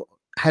 One of them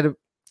had it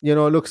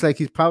looks like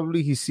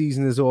his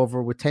season is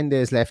over with 10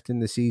 days left in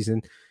the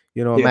season.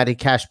 Matty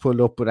Cash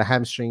pulled up with a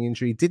hamstring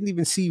injury. Didn't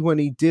even see when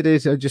he did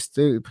it. I just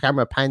the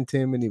camera panned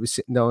him and he was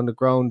sitting down on the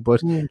ground.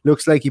 But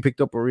looks like he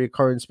picked up a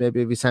reoccurrence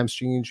maybe of his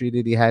hamstring injury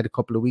that he had a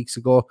couple of weeks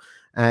ago.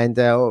 And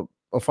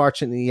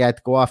unfortunately, he had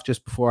to go off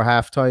just before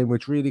halftime,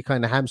 which really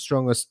kind of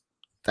hamstrung us.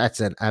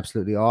 That's an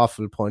absolutely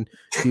awful pun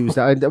to use.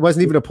 It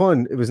wasn't even a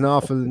pun. It was an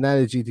awful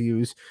analogy to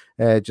use,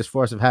 just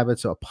force of habit.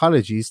 So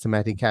apologies to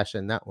Matty Cash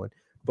on that one.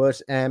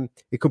 But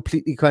it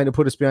completely kind of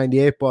put us behind the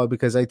eight ball,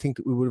 because I think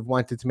that we would have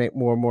wanted to make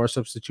more and more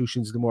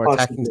substitutions, the more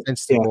attacking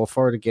sense to go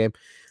for the game.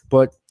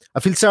 But I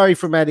feel sorry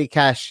for Matty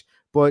Cash,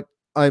 but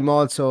I'm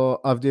also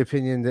of the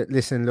opinion that,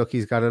 listen, look,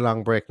 he's got a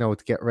long break now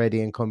to get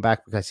ready and come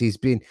back, because he's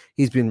been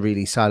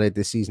really solid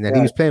this season. And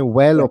he was playing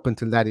well up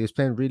until that. He was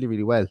playing really,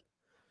 really well.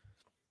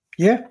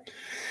 Yeah.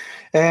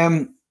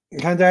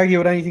 Can't argue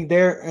with anything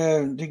there.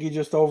 I think he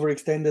just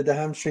overextended the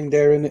hamstring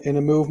there in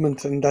a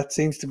movement, and that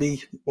seems to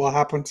be what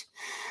happened.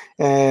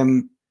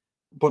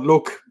 But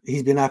look,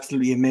 he's been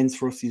absolutely immense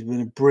for us. He's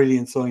been a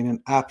brilliant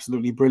signing,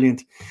 absolutely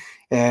brilliant.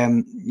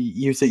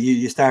 You said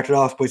you started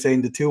off by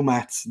saying the two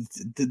mats.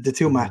 The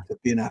two mats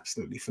have been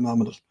absolutely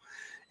phenomenal.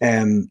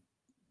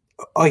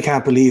 I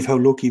can't believe how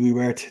lucky we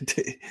were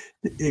to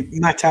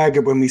Matt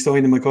Targett when we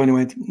signed him. I kind of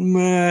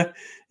went,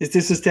 is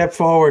this a step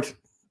forward?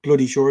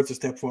 Bloody sure it's a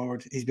step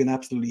forward. He's been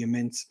absolutely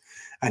immense,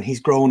 and he's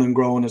grown and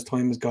grown as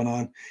time has gone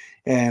on.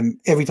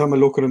 Every time I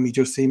look at him, he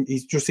just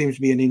seems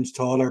to be an inch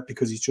taller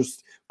because he's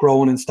just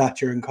grown in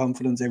stature and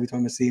confidence. Every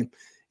time I see him,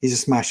 he's a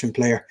smashing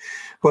player.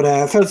 But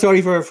I felt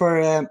sorry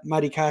for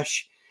Matty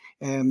Cash.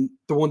 The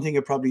one thing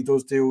it probably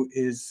does do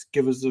is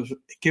give us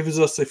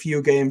a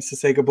few games to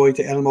say goodbye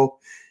to Elmo.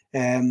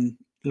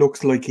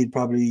 Looks like he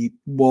probably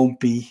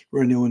won't be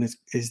renewing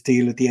his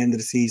deal at the end of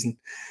the season,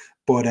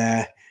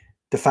 but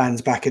the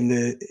fans back in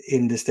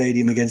the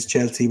stadium against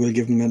Chelsea will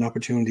give him an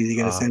opportunity to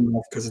get a send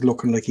off because it's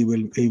looking like he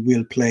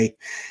will play.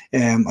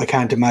 I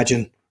can't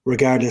imagine,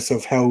 regardless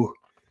of how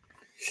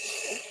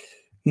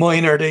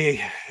minor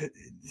they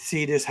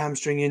see this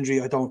hamstring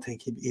injury, I don't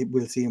think he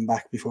will see him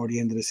back before the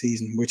end of the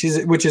season, which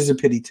is a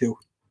pity too.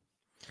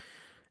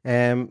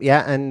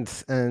 Yeah,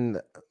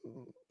 and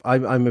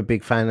I'm a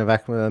big fan of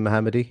Akmal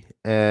Al-Mohammadi.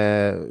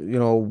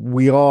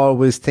 We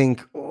always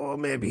think,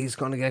 maybe he's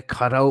going to get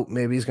cut out,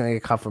 maybe he's going to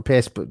get caught for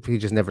pace, but he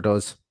just never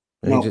does.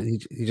 No.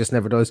 He just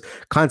never does.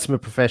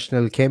 Consummate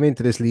professional, came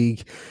into this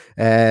league,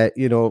 a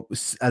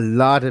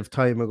lot of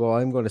time ago.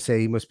 I'm going to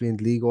say he must be in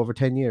the league over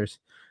 10 years.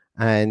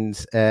 And,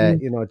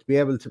 to be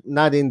able to,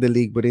 not in the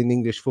league, but in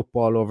English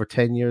football over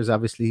 10 years,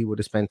 obviously he would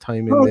have spent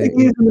time in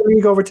he's in the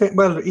league over 10.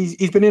 Well,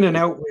 he's been in and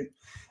out.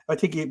 I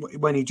think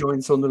when he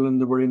joined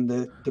Sunderland, they were in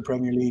the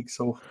Premier League.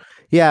 So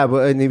yeah,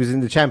 and he was in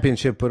the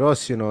Championship with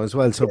us, as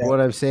well. So what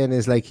I'm saying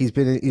is, like, he's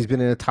been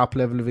in a top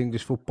level of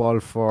English football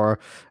for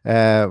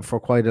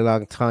quite a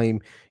long time.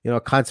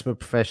 Consummate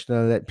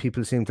professional. That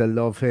people seem to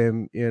love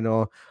him.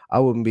 I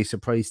wouldn't be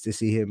surprised to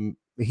see him.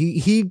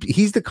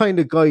 He's the kind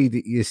of guy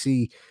that you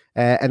see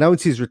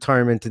announce his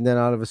retirement, and then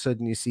all of a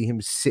sudden you see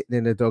him sitting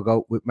in a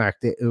dugout with Mark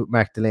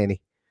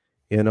Delaney.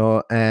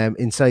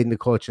 Inside in the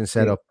coaching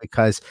setup,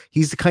 because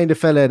he's the kind of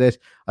fella that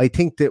I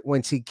think that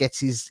once he gets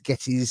his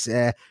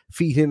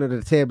feet in under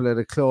the table at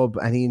a club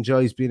and he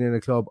enjoys being in a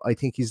club, I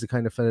think he's the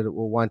kind of fella that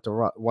will want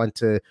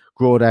to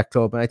grow that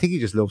club. And I think he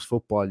just loves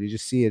football. You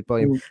just see it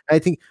by him. I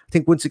think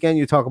once again,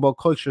 you talk about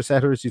culture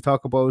setters, you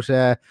talk about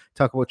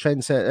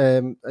trends.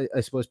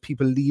 I suppose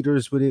people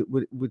leaders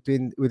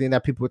within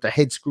that, people with their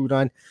head screwed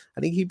on.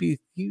 I think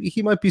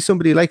he might be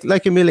somebody like a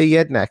Mile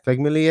Jedinak. Like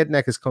Mile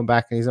Jedinak has come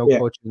back and he's now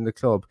coaching in the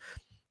club.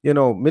 Mile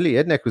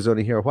Jedinak was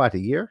only here, a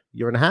year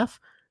and a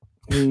half?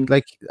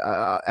 Like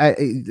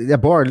a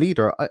bar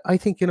leader. I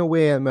think in a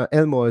way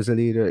Elmo is a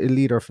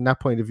leader from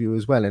that point of view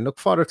as well. And look,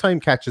 Father Time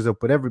catches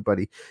up with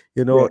everybody.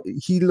 He'll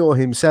know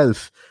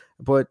himself.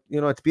 But,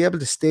 to be able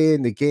to stay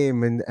in the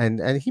game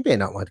and he may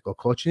not want to go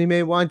coaching. He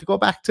may want to go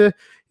back to,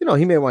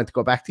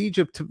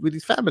 Egypt with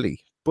his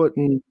family. But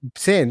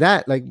saying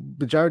that, like,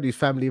 majority of his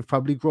family have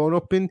probably grown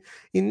up in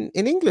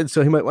England,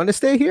 so he might want to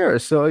stay here.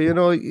 So,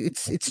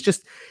 it's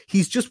just,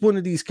 he's just one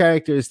of these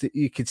characters that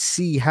you could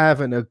see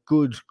having a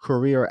good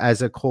career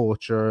as a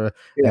coach or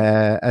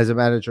as a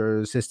manager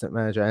or assistant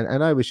manager.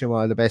 And I wish him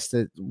all the best.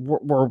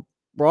 We're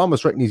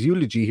almost writing his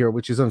eulogy here,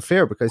 which is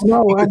unfair because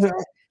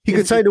he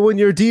could sign a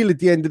 1-year deal at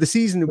the end of the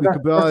season. And we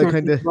could be all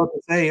kind of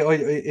say,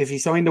 if he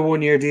signed a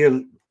 1-year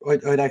deal,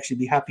 I'd actually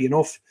be happy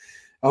enough.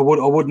 I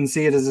wouldn't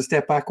see it as a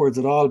step backwards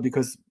at all,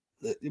 because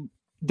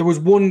there was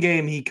one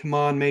game he came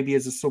on maybe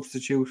as a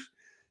substitute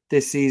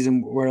this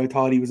season where I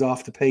thought he was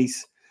off the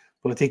pace,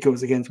 but I think it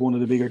was against one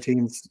of the bigger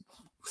teams.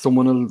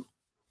 Someone will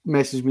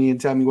message me and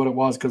tell me what it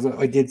was, because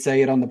I did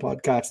say it on the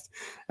podcast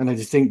and I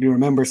distinctly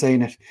remember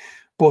saying it.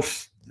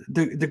 But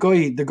the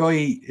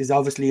guy is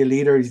obviously a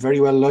leader. He's very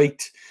well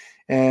liked.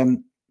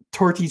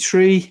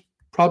 33,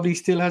 probably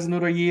still has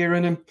another year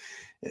in him.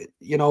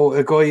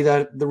 A guy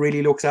that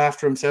really looks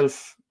after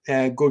himself.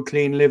 Good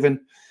clean living,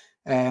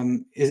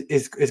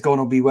 is going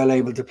to be well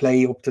able to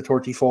play up to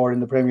 34 in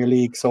the Premier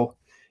League. So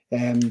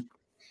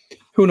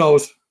who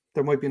knows,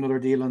 there might be another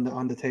deal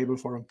on the table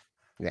for him.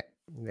 Yeah,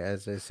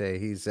 as I say,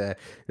 he's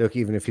look,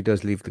 even if he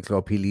does leave the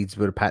club, he leads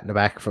with a pat in the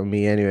back from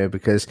me anyway,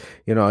 because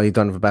he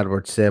don't have a bad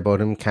word to say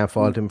about him. Can't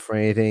fault him for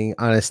anything.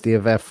 Honesty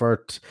of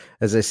effort,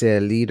 as I say, a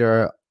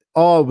leader,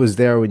 always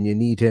there when you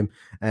need him.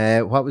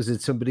 What was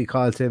it? Somebody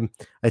called him,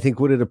 I think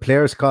one of the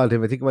players called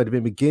him, I think it might have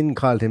been McGinn,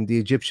 called him the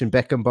Egyptian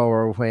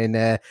Beckenbauer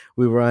when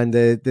we were on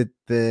the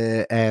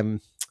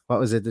what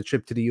was it, the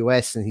trip to the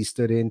US, and he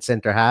stood in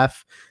centre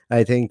half,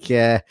 I think,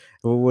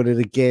 one of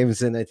the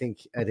games, and I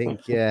think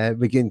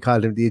McGinn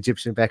called him the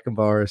Egyptian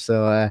Beckenbauer.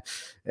 So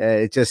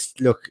just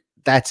look,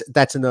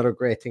 that's another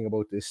great thing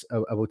about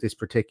this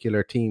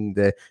particular team,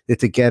 the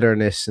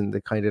togetherness and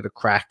the kind of the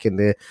crack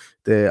and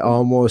they've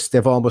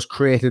almost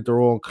created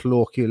their own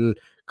colloquial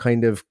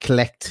kind of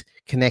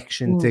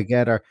connection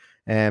together.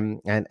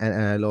 And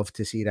I love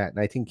to see that. And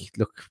I think,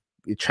 look,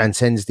 it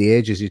transcends the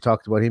ages. You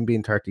talked about him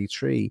being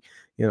 33.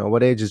 You know,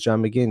 what age is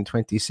John McGinn?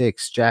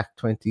 26. Jack,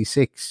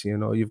 26. You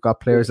know, you've got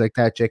players like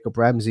that. Jacob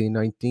Ramsey,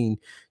 19.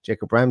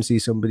 Jacob Ramsey,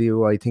 somebody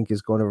who I think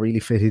is going to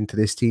really fit into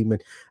this team.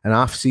 And an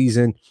off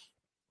season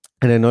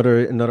and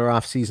another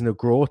off season of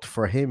growth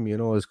for him, you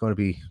know, is going to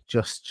be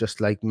just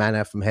like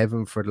manna from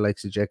heaven for the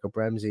likes of Jacob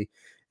Ramsey.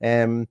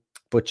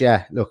 But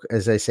yeah, look,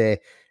 as I say,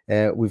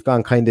 we've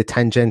gone kind of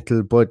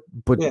tangential, but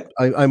yeah.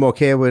 I'm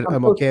okay with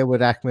Ahmed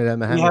El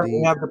Mohammadi.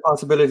 We have the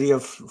possibility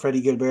of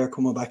Freddie Gilbert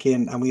coming back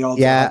in, and we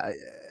also have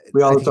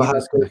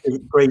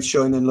the great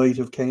shining light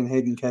of Kane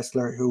Hayden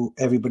Kessler, who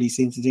everybody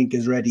seems to think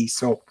is ready.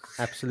 So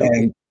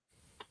absolutely,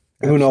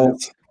 who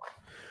knows?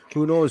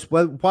 Who knows?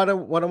 Well, what I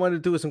want to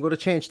do is I'm going to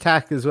change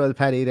tack as well,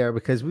 Paddy, there,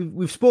 because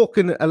we've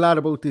spoken a lot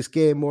about this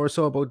game, more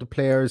so about the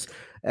players.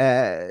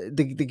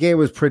 The game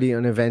was pretty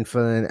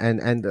uneventful,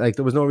 and like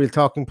there was no real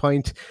talking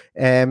point.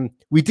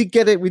 We did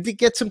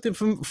get something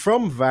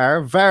from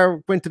VAR.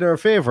 VAR went in our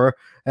favor.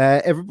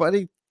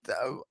 Everybody,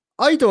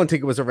 I don't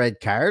think it was a red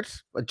card.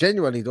 I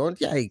genuinely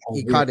don't. Yeah,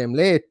 he caught him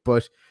late,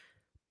 but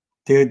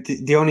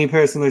the only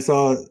person I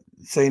saw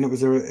saying it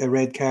was a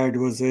red card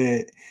was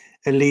a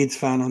Leeds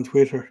fan on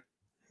Twitter.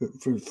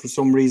 For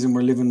some reason,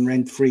 we're living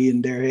rent-free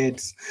in their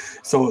heads.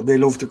 So they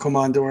love to come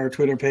onto our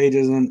Twitter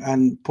pages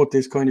and put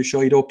this kind of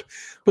shite up.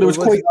 But it was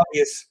quite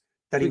obvious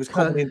that he was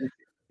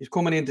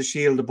coming in to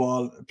shield the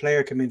ball. A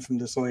player came in from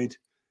the side.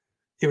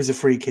 It was a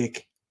free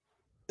kick.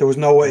 There was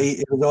no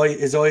way.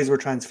 His eyes were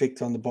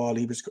transfixed on the ball.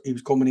 He was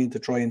coming in to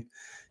try and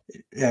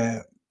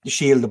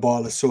shield the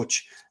ball as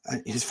such.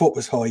 His foot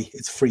was high.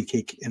 It's a free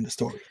kick in the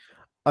story.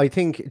 I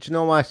think, do you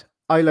know what?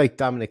 I like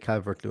Dominic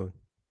Calvert-Lewin.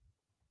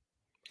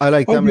 I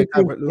like Dominic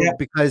Calvert-Lewin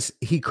because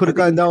he could have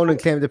gone down and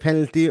claimed a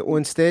penalty at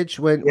one stage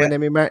when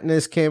Emi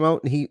Martinez came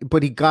out,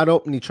 but he got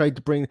up and he tried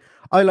to bring.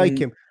 I like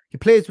him. He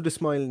plays with a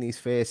smile on his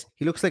face.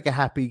 He looks like a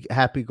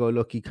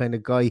happy-go-lucky kind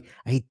of guy.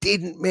 And he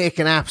didn't make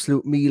an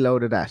absolute meal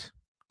out of that.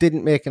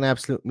 Didn't make an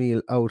absolute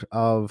meal out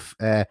of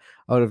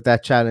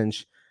that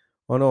challenge.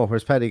 Oh no,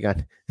 where's Paddy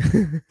gone?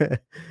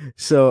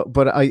 So,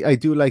 but I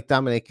do like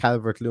Dominic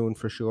Calvert-Lewin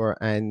for sure,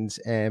 and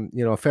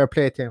you know, fair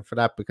play to him for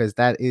that, because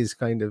that is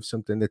kind of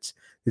something that's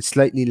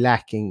slightly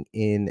lacking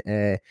in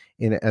a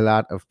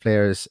lot of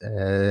players,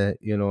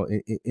 you know,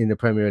 in the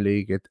Premier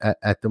League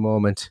at the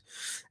moment.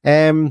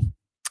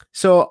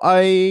 So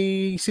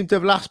I seem to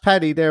have lost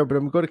Paddy there, but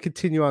I'm going to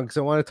continue on because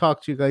I want to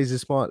talk to you guys a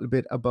small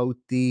bit about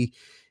the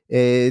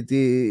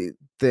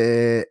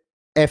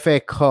FA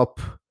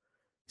Cup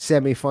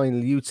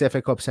semi-final, Youth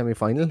FA Cup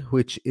semi-final,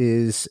 which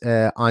is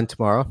on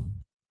tomorrow,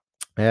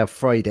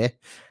 Friday,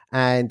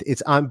 and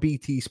it's on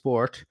BT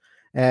Sport.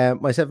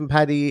 Myself and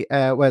Paddy,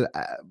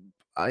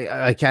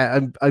 I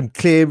can't. I'm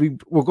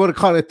claiming we're going to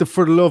call it the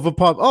For the Love of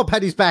Pop. Oh,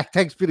 Paddy's back!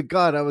 Thanks be to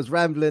God. I was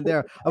rambling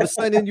there. I was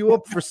signing you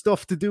up for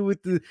stuff to do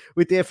with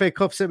the FA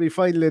Cup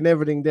semi-final and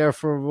everything there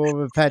for a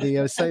moment, Paddy.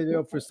 I was signing you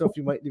up for stuff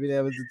you might have been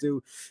able to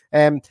do.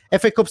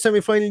 FA Cup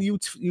semi-final,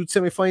 youth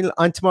semi-final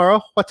on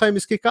tomorrow. What time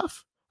is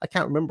kickoff? I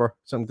can't remember,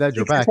 so I'm glad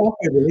you're back. 6 o'clock,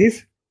 I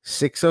believe.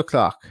 6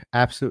 o'clock.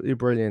 Absolutely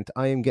brilliant.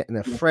 I am getting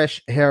a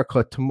fresh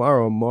haircut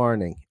tomorrow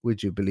morning.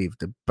 Would you believe?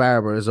 The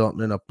barber is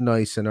opening up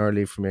nice and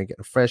early for me. I'm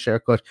getting a fresh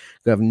haircut.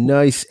 We have a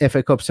nice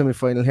FA Cup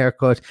semi-final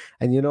haircut.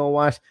 And you know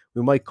what?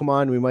 We might come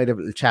on. We might have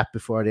a little chat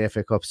before the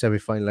FA Cup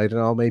semi-final. I don't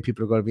know how many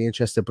people are going to be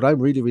interested, but I'm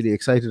really, really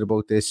excited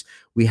about this.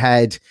 We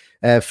had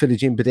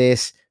Philogene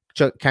Bades,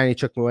 Carney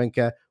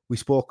Chukwuemeka. We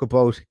spoke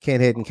about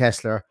Kane Hayden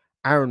Kessler.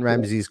 Aaron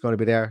Ramsey is going to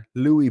be there.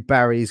 Louis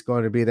Barry is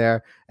going to be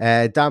there.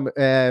 There's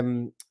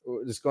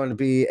going to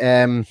be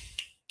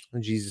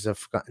Jesus, I've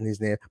forgotten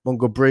his name.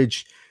 Mungo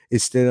Bridge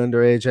is still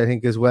underage, I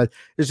think, as well.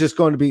 There's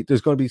going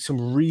to be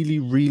some really,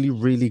 really,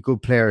 really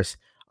good players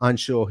on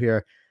show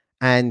here.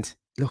 And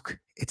look,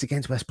 it's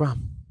against West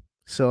Brom,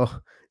 so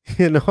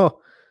you know.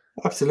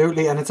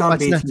 Absolutely, and it's on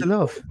BT.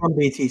 It's on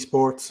BT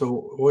Sports,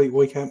 so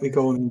why can't we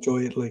go and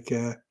enjoy it like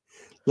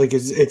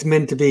it's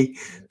meant to be?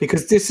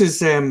 Because this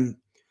is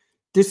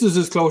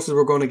as close as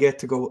we're going to get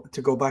to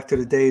go back to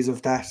the days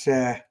of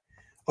that.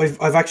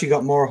 I've actually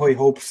got more high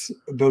hopes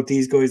about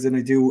these guys than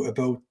I do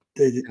about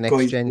the next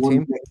guys gen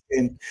team.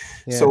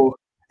 Yeah. So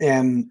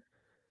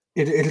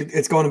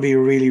it's going to be a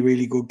really,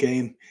 really good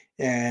game.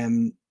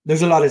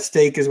 There's a lot at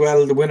stake as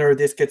well. The winner of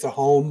this gets a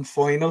home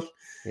final.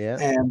 Yeah.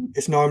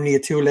 It's normally a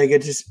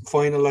 2-legged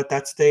final at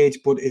that stage,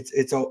 but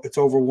it's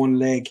over one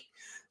leg.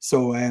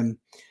 So I'm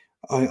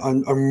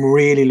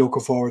really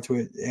looking forward to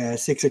it.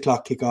 6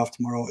 o'clock kickoff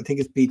tomorrow. I think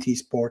it's BT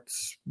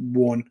Sports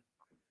 1.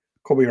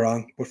 Could be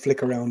wrong, but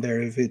flick around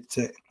there if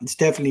it's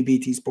definitely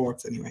BT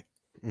Sports anyway.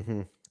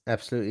 Mm-hmm.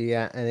 Absolutely,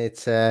 yeah, and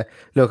it's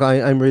look,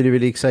 I'm really,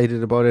 really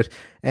excited about it.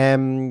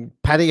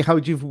 Paddy, how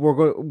do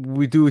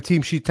we do a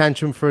team sheet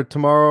tantrum for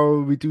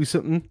tomorrow? We do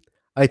something.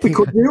 I think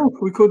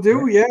we could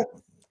do, yeah.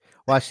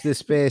 Watch this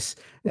space.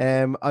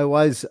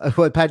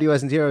 Paddy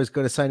wasn't here. I was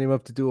going to sign him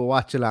up to do a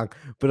watch along,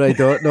 but I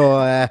don't know.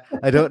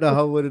 I don't know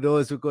how one of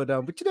those would go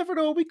down. But you never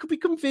know. We could be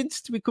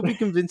convinced.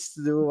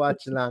 to do a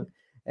watch along.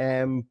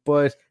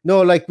 But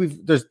no, like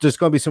there's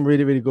going to be some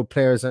really, really good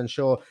players on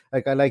show.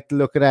 Like I like to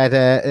look at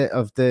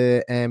of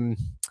the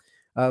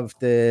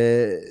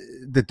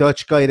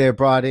Dutch guy they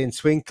brought in.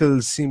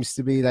 Swinkels seems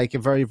to be like a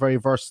very, very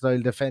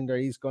versatile defender.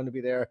 He's going to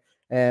be there.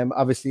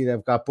 Obviously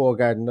they've got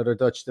Bogard, another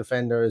Dutch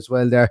defender as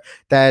well there.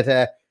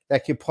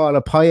 That kid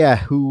Paula Paya,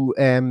 who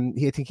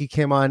I think he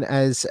came on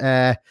as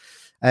a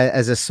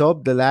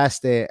sub the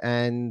last day,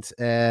 and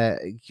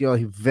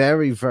he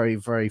very, very,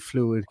 very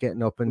fluid,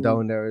 getting up and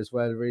down there as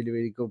well. Really,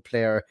 really good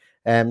player.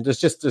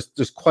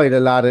 There's quite a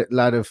lot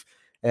of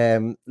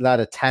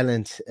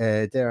talent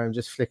there. I'm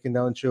just flicking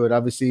down through it.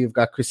 Obviously, you've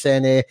got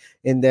Chrisene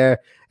in there.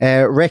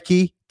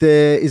 Reki,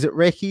 is it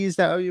Reki? Is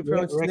that how you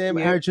pronounce his name?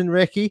 Yeah. Arjun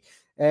Reki.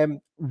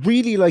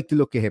 Really like the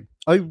look of him.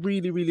 I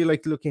really, really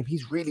like the look of him.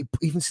 He's really,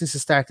 even since the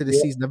start of the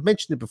season, I've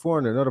mentioned it before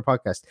in another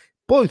podcast,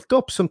 bulked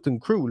up something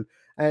cruel.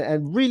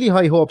 And really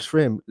high hopes for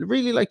him.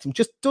 Really liked him.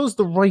 Just does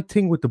the right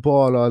thing with the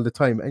ball all the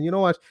time. And you know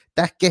what?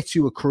 That gets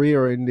you a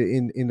career in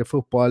the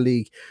football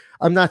league.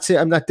 I'm not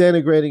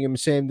denigrating him,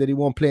 saying that he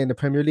won't play in the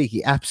Premier League.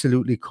 He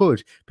absolutely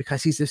could,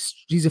 because he's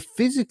a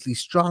physically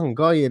strong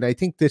guy. And I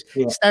think that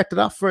he started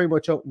off very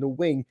much out in the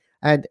wing.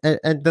 And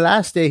the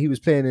last day he was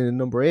playing in a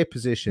number 8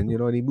 position,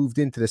 and he moved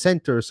into the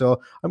centre.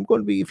 So I'm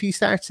going to be, if he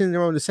starts in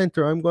around the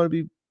centre, I'm going to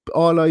be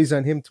all eyes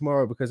on him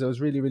tomorrow, because I was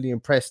really, really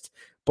impressed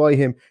by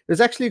him.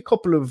 There's actually a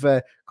couple of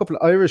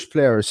Irish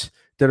players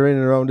that are in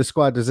and around the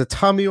squad. There's a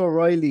Tommy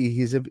O'Reilly.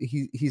 He's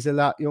a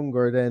lot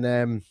younger than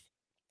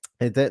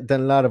a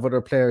lot of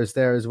other players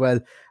there as well.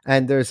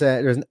 And there's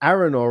an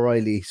Aaron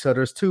O'Reilly. So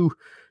there's two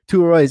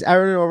O'Reillys.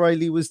 Aaron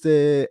O'Reilly was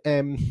did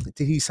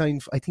he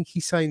sign? I think he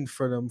signed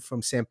for them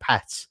from St.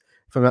 Pat's,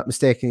 if I'm not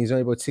mistaken. He's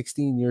only about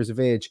 16 years of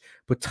age.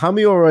 But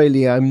Tommy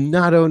O'Reilly, I'm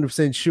not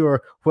 100%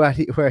 sure where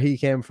he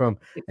came from.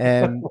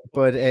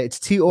 But it's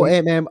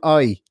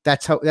Tommi.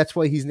 That's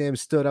why his name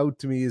stood out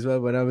to me as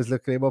well when I was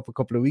looking him up a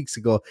couple of weeks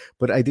ago.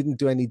 But I didn't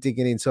do any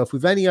digging in. So if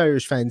we've any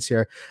Irish fans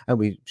here, and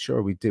we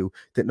do,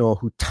 that know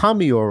who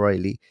Tommy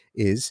O'Reilly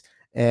is,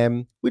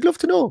 we'd love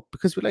to know,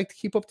 because we'd like to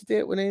keep up to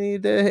date with any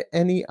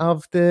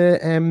of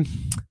the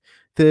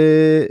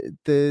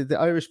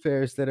Irish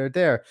players that are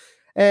there.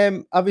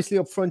 Obviously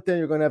up front there,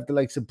 you're going to have the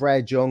likes of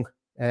Brad Young.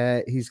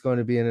 He's going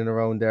to be in and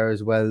around there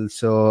as well.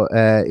 So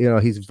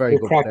he's a very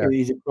good player.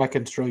 He's a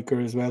cracking striker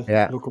as well.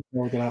 Yeah, looking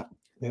forward to that.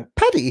 Yeah.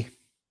 Paddy,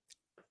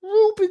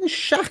 Ruben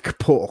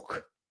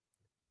Shackpoke.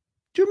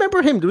 Do you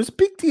remember him? There was a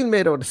big deal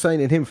made out of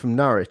signing him from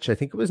Norwich. I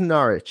think it was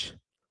Norwich.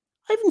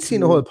 I haven't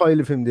seen a whole pile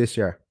of him this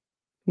year.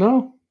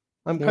 No.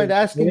 I'm kind of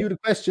asking you the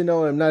question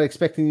now. I'm not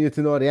expecting you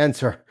to know the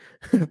answer.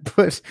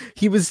 But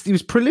he was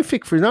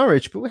prolific for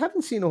Norwich, but we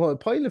haven't seen a whole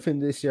pile of him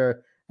this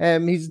year.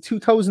 He's a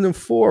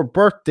 2004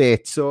 birth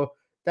date, so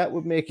that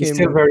would make him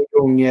still very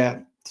young, yeah.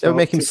 That would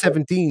make him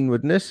 17,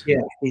 wouldn't it?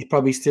 Yeah, he's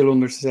probably still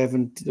under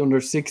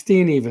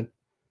 16 even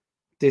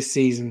this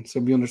season, so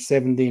he'll be under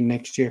 17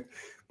 next year.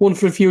 One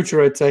for the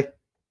future, I'd say.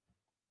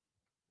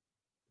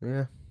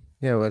 Yeah.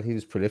 Yeah, well, he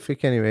was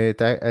prolific anyway at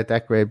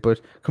that grade, but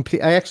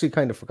I actually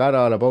kind of forgot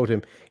all about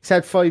him. He's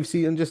had 5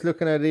 seasons, just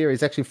looking at it here.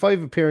 He's actually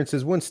 5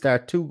 appearances, 1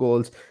 start, 2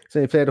 goals. So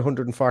he played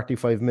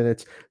 145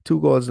 minutes. 2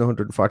 goals in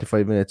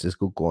 145 minutes is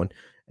good going.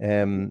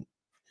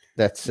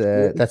 That's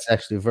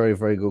actually very,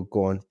 very good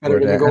going. Better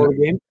than a goal a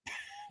game.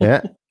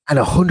 Yeah. And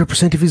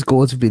 100% of his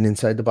goals have been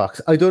inside the box.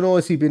 I don't know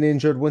if he's been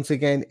injured. Once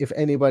again, if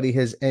anybody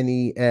has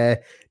any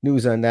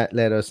news on that,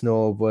 let us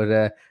know. But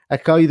a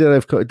guy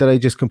that I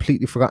just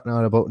completely forgotten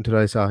all about until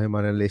I saw him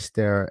on a list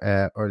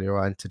there earlier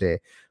on today.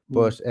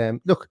 But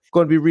look,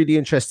 going to be a really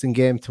interesting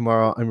game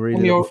tomorrow. I'm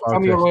really looking forward to it.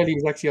 Tommy O'Reilly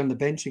was actually on the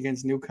bench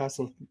against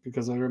Newcastle,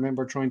 because I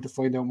remember trying to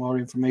find out more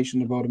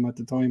information about him at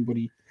the time, but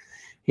he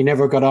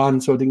never got on,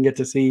 so I didn't get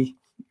to see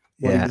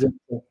what he was up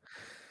to.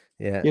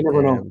 Yeah, you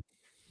never know.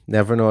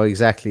 Never know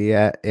exactly.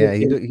 Yeah.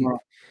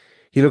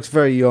 He looks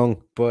very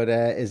young, but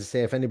as I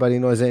say, if anybody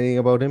knows anything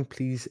about him,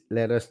 please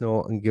let us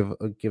know and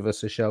give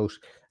us a shout.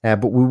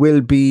 But we will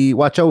be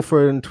watch out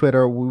for it on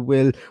Twitter.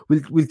 We'll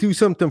do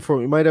something for it.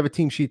 We might have a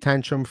team sheet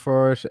tantrum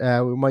for it.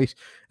 We might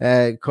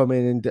come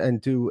in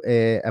and do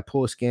a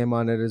post game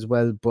on it as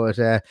well. But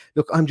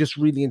look, I'm just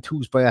really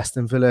enthused by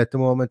Aston Villa at the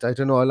moment. I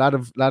don't know, a lot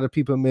of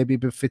people may be a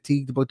bit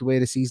fatigued about the way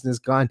the season has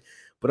gone.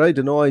 But I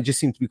don't know, I just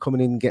seem to be coming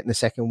in and getting a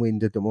second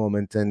wind at the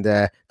moment. And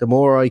the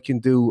more I can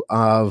do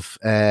of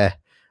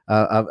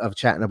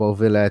chatting about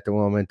Villa at the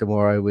moment, the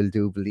more I will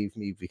do, believe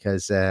me,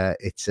 because I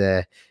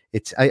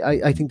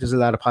think there's a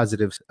lot of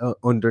positives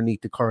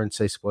underneath the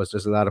currents. I suppose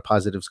there's a lot of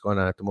positives going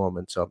on at the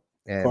moment. So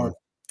yeah.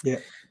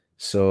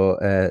 So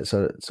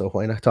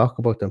why not talk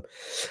about them?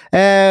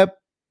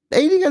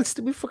 Anything else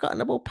to be forgotten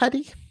about,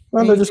 Paddy?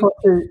 Well,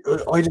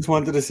 I just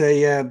wanted to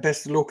say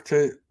best of luck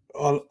to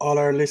all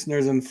our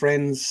listeners and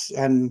friends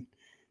and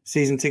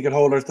season ticket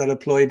holders that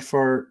applied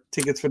for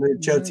tickets for the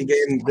Chelsea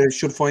game. They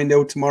should find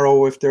out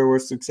tomorrow if they were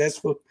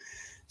successful.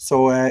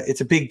 So it's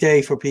a big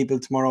day for people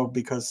tomorrow,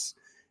 because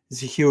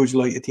it's a huge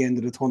light at the end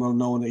of the tunnel,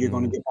 knowing that you're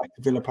going to get back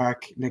to Villa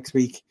Park next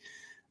week.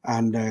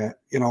 And I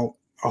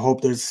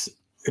hope there's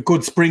a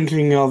good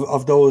sprinkling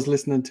of those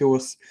listening to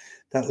us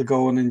that'll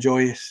go and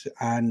enjoy it,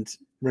 and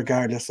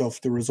regardless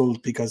of the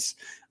result, because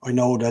I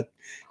know that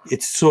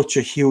it's such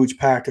a huge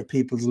part of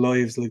people's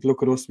lives. Like,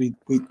 look at us, we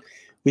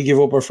give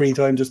up our free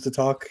time just to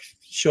talk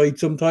shite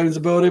sometimes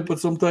about it, but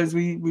sometimes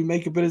we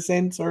make a bit of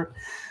sense, or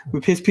we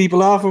piss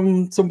people off,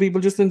 and some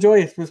people just enjoy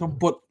it.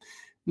 But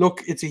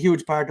look, it's a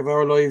huge part of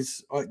our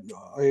lives.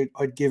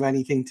 I'd give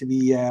anything to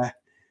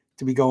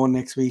be going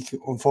next week.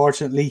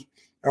 Unfortunately,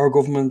 our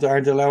government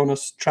aren't allowing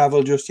us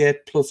travel just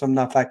yet. Plus, I'm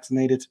not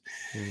vaccinated,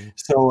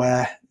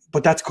 so.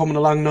 But that's coming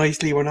along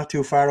nicely. We're not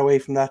too far away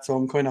from that, so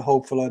I'm kind of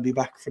hopeful I'll be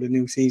back for the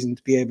new season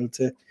to be able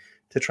to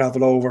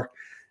travel over.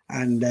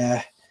 And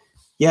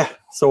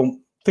so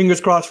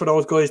fingers crossed for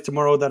those guys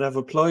tomorrow that have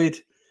applied.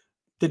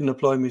 Didn't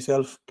apply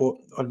myself, but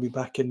I'll be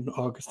back in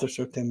August or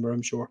September,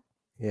 I'm sure.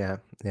 Yeah,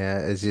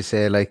 as you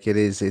say, like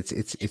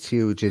it's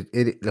huge.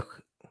 It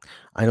look,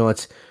 I know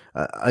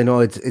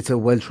it's a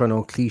well-thrown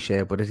out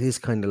cliche, but it is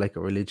kind of like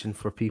a religion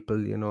for people,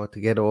 to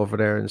get over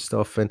there and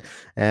stuff.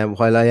 And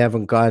while I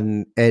haven't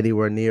gone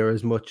anywhere near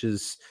as much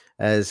as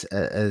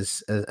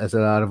a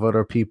lot of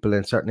other people,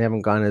 and certainly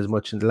haven't gone as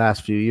much in the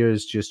last few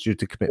years just due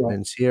to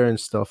commitments here and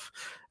stuff.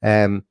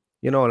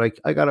 Like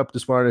I got up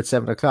this morning at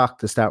 7 o'clock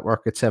to start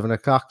work at 7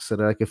 o'clock so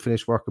that I could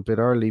finish work a bit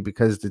early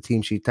because the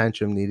team sheet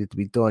tantrum needed to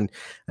be done.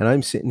 And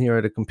I'm sitting here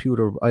at a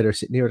computer, either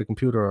sitting here at a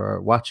computer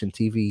or watching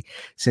TV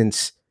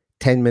since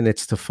 10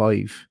 minutes to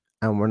 5.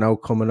 And we're now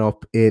coming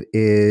up. It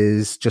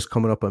is just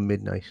coming up on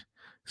midnight.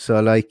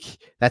 So like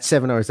that's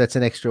 7 hours. That's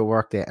an extra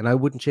work day. And I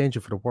wouldn't change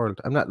it for the world.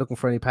 I'm not looking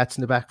for any pats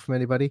in the back from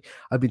anybody.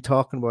 I've been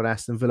talking about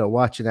Aston Villa,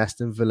 watching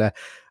Aston Villa.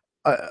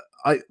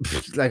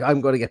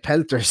 I'm going to get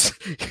pelters,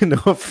 from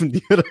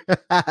the other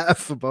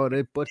half about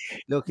it. But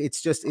look,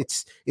 it's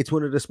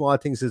one of the small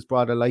things that's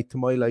brought a light to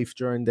my life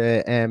during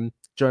the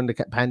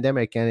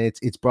pandemic, and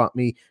it's brought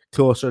me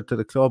closer to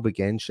the club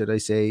again, should I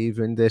say,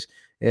 even that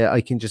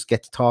I can just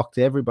get to talk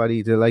to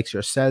everybody that likes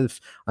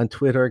yourself on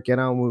Twitter, get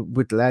on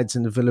with lads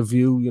in the Villa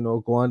View,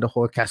 go on the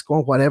whole cast, go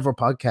on whatever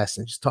podcast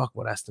and just talk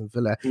about Aston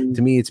Villa.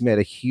 To me, it's made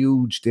a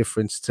huge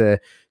difference to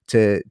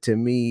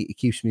me. It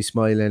keeps me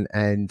smiling,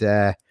 and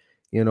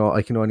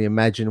I can only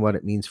imagine what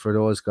it means for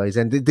those guys.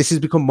 And this has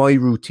become my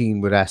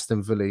routine with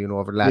Aston Villa,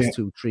 over the last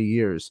 2-3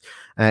 years,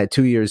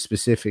 2 years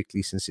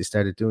specifically since they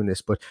started doing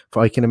this. But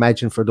I can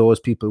imagine for those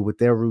people with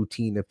their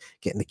routine of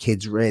getting the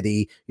kids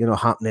ready,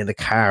 hopping in the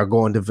car,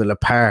 going to Villa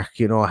Park,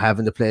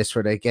 having the place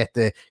where they get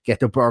the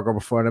burger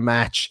before the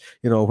match,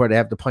 where they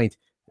have the pint.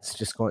 It's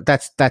just going,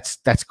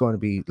 that's going to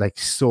be like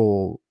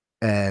so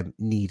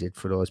needed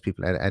for those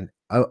people. And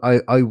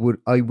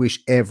I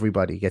wish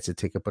everybody gets a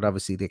ticket, but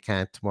obviously they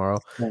can't tomorrow.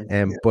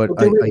 But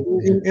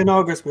in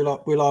August we'll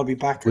all be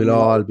back. We'll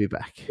all be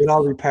back. We'll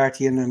all be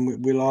partying,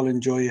 and we'll all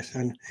enjoy it.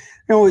 And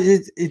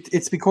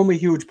it's become a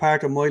huge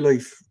part of my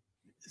life,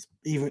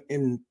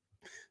 even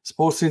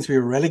suppose since we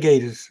were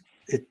relegated.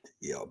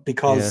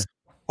 Because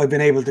I've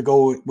been able to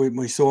go with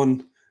my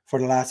son for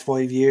the last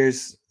 5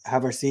 years,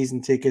 have our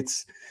season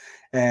tickets,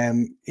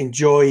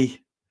 enjoy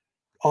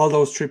all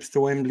those trips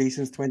to Wembley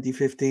since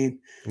 2015.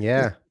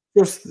 Yeah.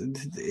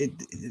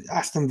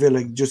 Aston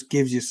Villa just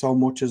gives you so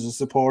much as a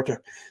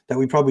supporter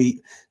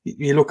that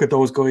you look at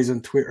those guys on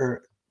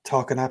Twitter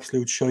talking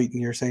absolute shite,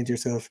 and you're saying to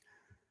yourself,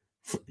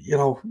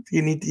 you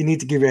need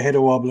to give your head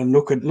a wobble and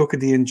look at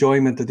the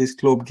enjoyment that this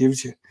club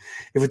gives you.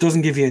 If it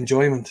doesn't give you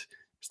enjoyment,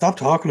 stop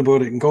talking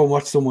about it and go and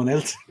watch someone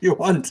else you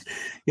want.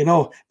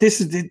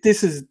 This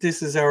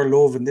is our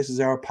love, and this is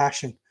our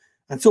passion.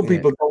 And some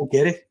people don't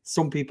get it.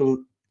 Some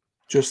people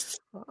just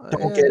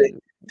don't get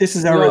it. This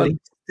is our release.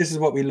 This is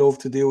what we love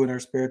to do in our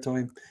spare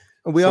time.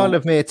 We all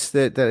have mates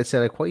that say,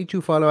 like, why do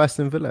you follow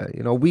Aston Villa?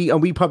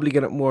 We probably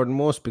get it more than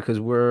most because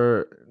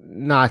we're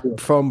not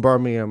from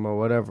Birmingham or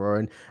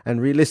whatever,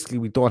 and realistically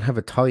we don't have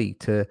a tie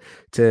to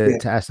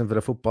Aston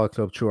Villa Football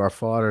Club through our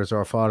fathers or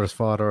our father's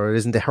father, or it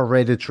isn't a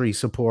hereditary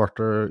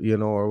supporter,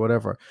 or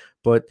whatever.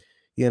 But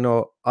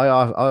I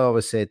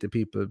always say it to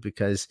people,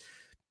 because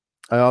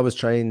I always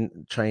try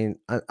and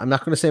I'm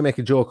not going to say make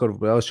a joke out of it,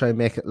 but I always try and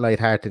make it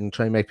lighthearted and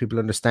try and make people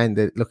understand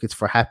that, look, it's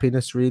for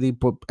happiness, really.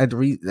 But and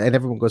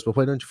everyone goes, but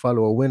why don't you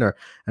follow a winner?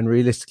 And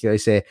realistically, I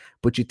say,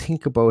 but you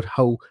think about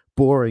how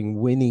boring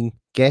winning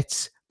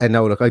gets. And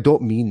now, look, I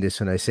don't mean this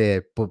when I say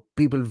it, but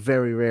people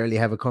very rarely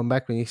have a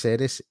comeback when you say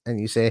this, and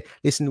you say,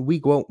 listen, we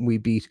go out and we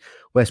beat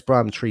West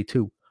Brom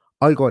 3-2.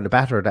 I'll go in the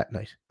batter that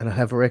night and I'll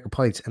have a rake of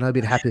pints and I'll be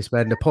the happiest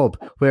man in the pub.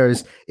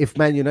 Whereas if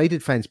Man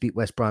United fans beat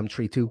West Brom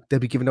 3-2, they'll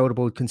be giving out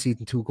about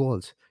conceding 2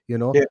 goals,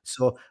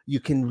 So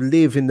you can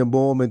live in the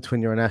moment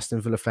when you're an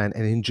Aston Villa fan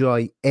and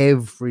enjoy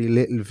every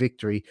little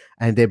victory,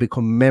 and they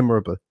become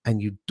memorable,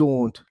 and you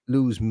don't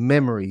lose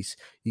memories,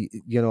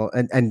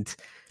 and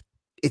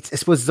I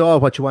suppose it's all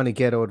what you want to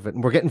get out of it.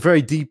 And we're getting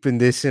very deep in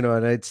this, and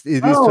it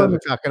is 12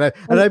 o'clock. And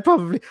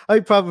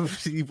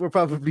we're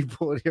probably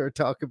both here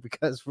talking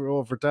because we're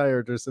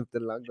overtired or something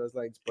along those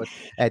lines. But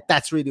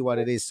that's really what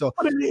it is. So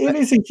it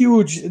is a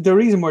huge, the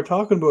reason we're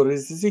talking about it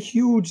is it's a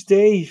huge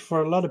day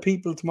for a lot of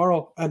people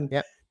tomorrow. And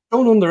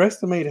don't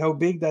underestimate how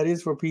big that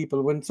is for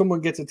people. When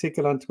someone gets a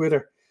ticket on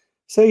Twitter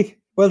say,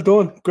 well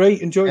done,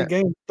 great, enjoy the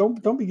game.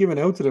 Don't be giving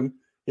out to them.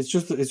 It's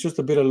just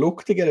a bit of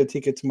luck to get a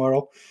ticket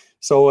tomorrow.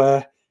 So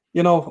I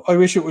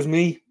wish it was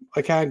me.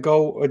 I can't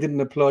go. I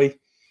didn't apply,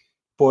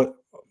 but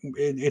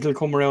it'll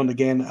come around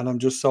again, and I'm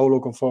just so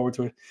looking forward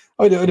to it.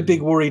 I had a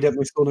big worry that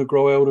my son would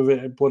grow out of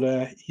it,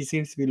 but he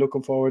seems to be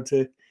looking forward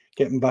to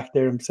getting back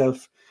there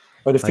himself.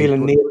 I had a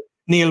feeling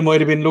Neil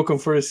might have been looking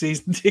for a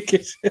season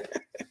ticket.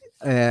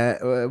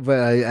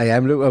 Well, I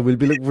will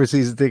be looking for a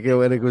season ticket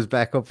when it goes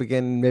back up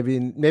again. Maybe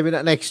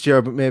not next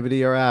year, but maybe the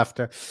year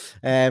after.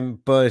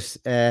 But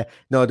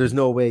no, there's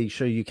no way.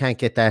 Sure, you can't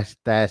get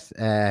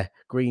that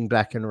green,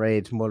 black, and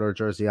red Muller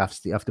jersey off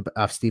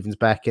Stephen's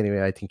back.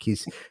 Anyway, I think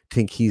he's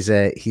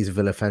a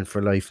Villa fan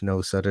for life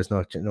now. So there's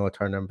no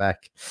turning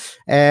back.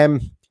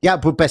 Yeah,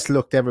 but best of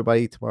luck to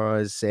everybody tomorrow.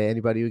 As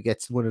anybody who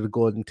gets one of the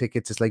golden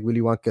tickets, it's like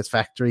Willy Wonka's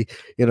factory.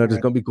 There's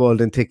going to be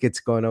golden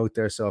tickets going out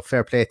there. So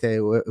fair play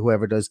to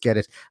whoever does get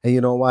it. And you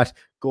know what?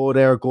 Go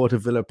there, go to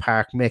Villa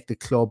Park, make the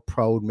club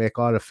proud, make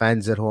all the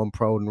fans at home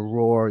proud, and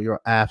roar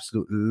your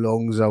absolute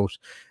lungs out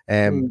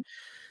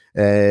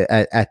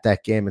at that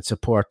game, and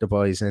support the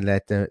boys and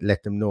let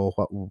them know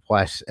what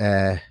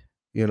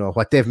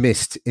they've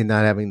missed in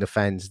not having the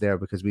fans there,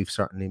 because we've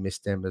certainly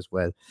missed them as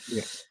well.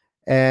 Yeah.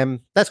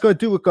 That's going to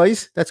do it,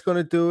 guys. That's going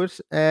to do it.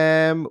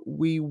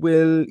 We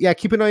will,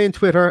 keep an eye on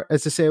Twitter.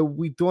 As I say,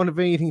 we don't have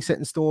anything set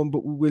in stone,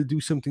 but we will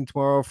do something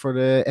tomorrow for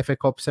the FA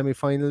Cup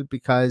semi-final,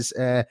 because,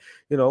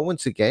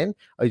 once again,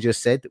 I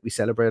just said that we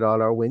celebrate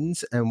all our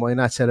wins, and why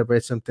not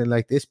celebrate something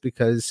like this?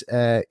 Because,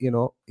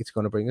 it's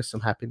going to bring us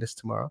some happiness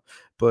tomorrow.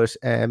 But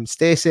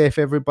stay safe,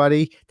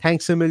 everybody.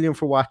 Thanks a million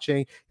for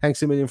watching.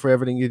 Thanks a million for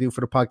everything you do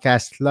for the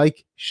podcast.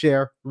 Like,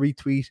 share,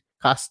 retweet.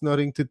 Costs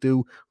nothing to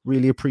do.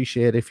 Really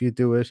appreciate if you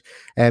do it.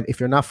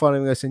 If you're not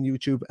following us on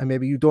YouTube, and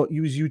maybe you don't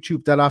use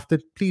YouTube that often,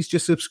 please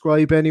just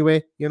subscribe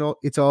anyway.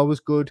 It's always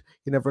good.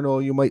 You never know,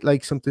 you might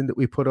like something that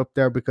we put up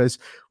there, because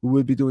we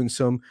will be doing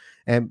some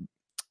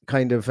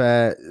kind of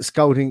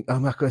scouting.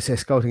 I'm not going to say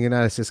scouting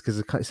analysis, because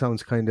it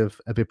sounds kind of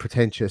a bit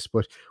pretentious,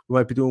 but we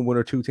might be doing one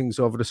or two things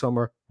over the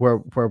summer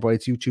whereby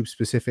it's YouTube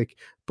specific.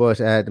 But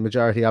the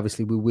majority,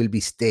 obviously, we will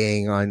be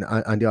staying on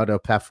the other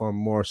platform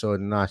more so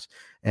than not.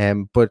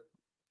 But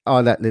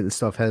all that little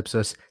stuff helps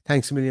us.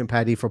 Thanks a million,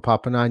 Paddy, for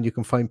popping on. You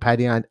can find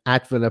Paddy on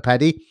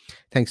 @VillaPaddy.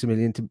 Thanks a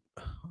million to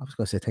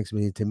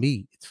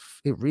me.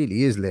 It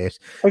really is late.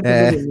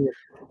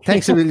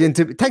 Thanks a million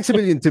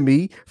to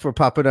me for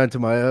popping on to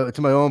my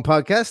own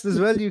podcast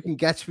as well. You can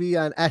catch me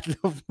on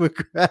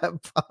 @LoveMcGrathPod.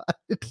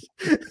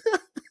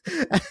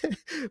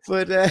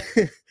 But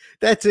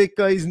that's it,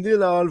 guys.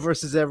 0-0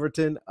 versus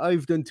Everton.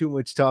 I've done too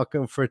much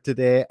talking for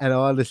today, and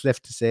all that's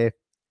left to say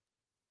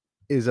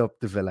is up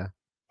the Villa.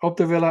 Up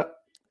the Villa.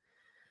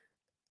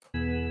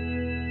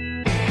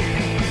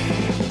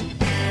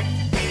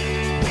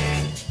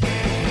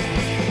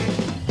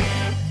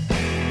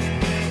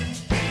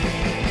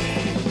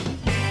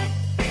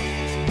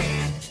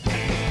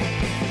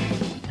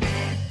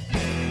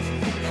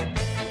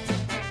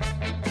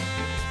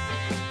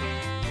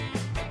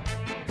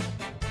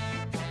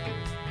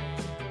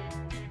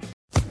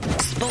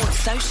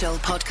 Social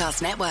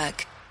Podcast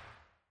Network.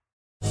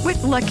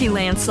 With Lucky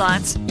Land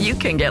Slots, you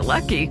can get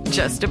lucky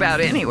just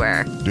about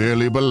anywhere.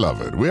 Dearly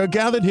beloved, we are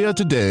gathered here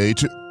today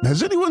to...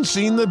 Has anyone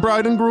seen the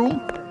bride and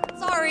groom?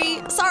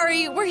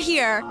 Sorry, we're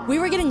here. We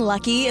were getting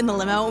lucky in the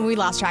limo and we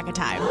lost track of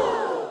time.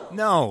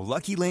 No,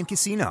 Lucky Land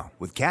Casino,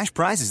 with cash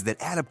prizes that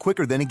add up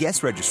quicker than a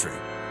guest registry.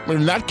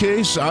 In that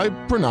case, I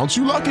pronounce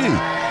you lucky.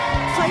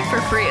 Play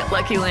for free at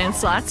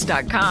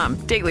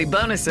LuckyLandSlots.com. Daily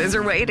bonuses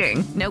are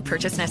waiting. No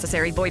purchase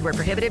necessary. Void where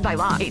prohibited by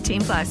law.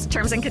 18+.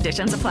 Terms and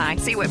conditions apply.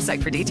 See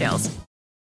website for details.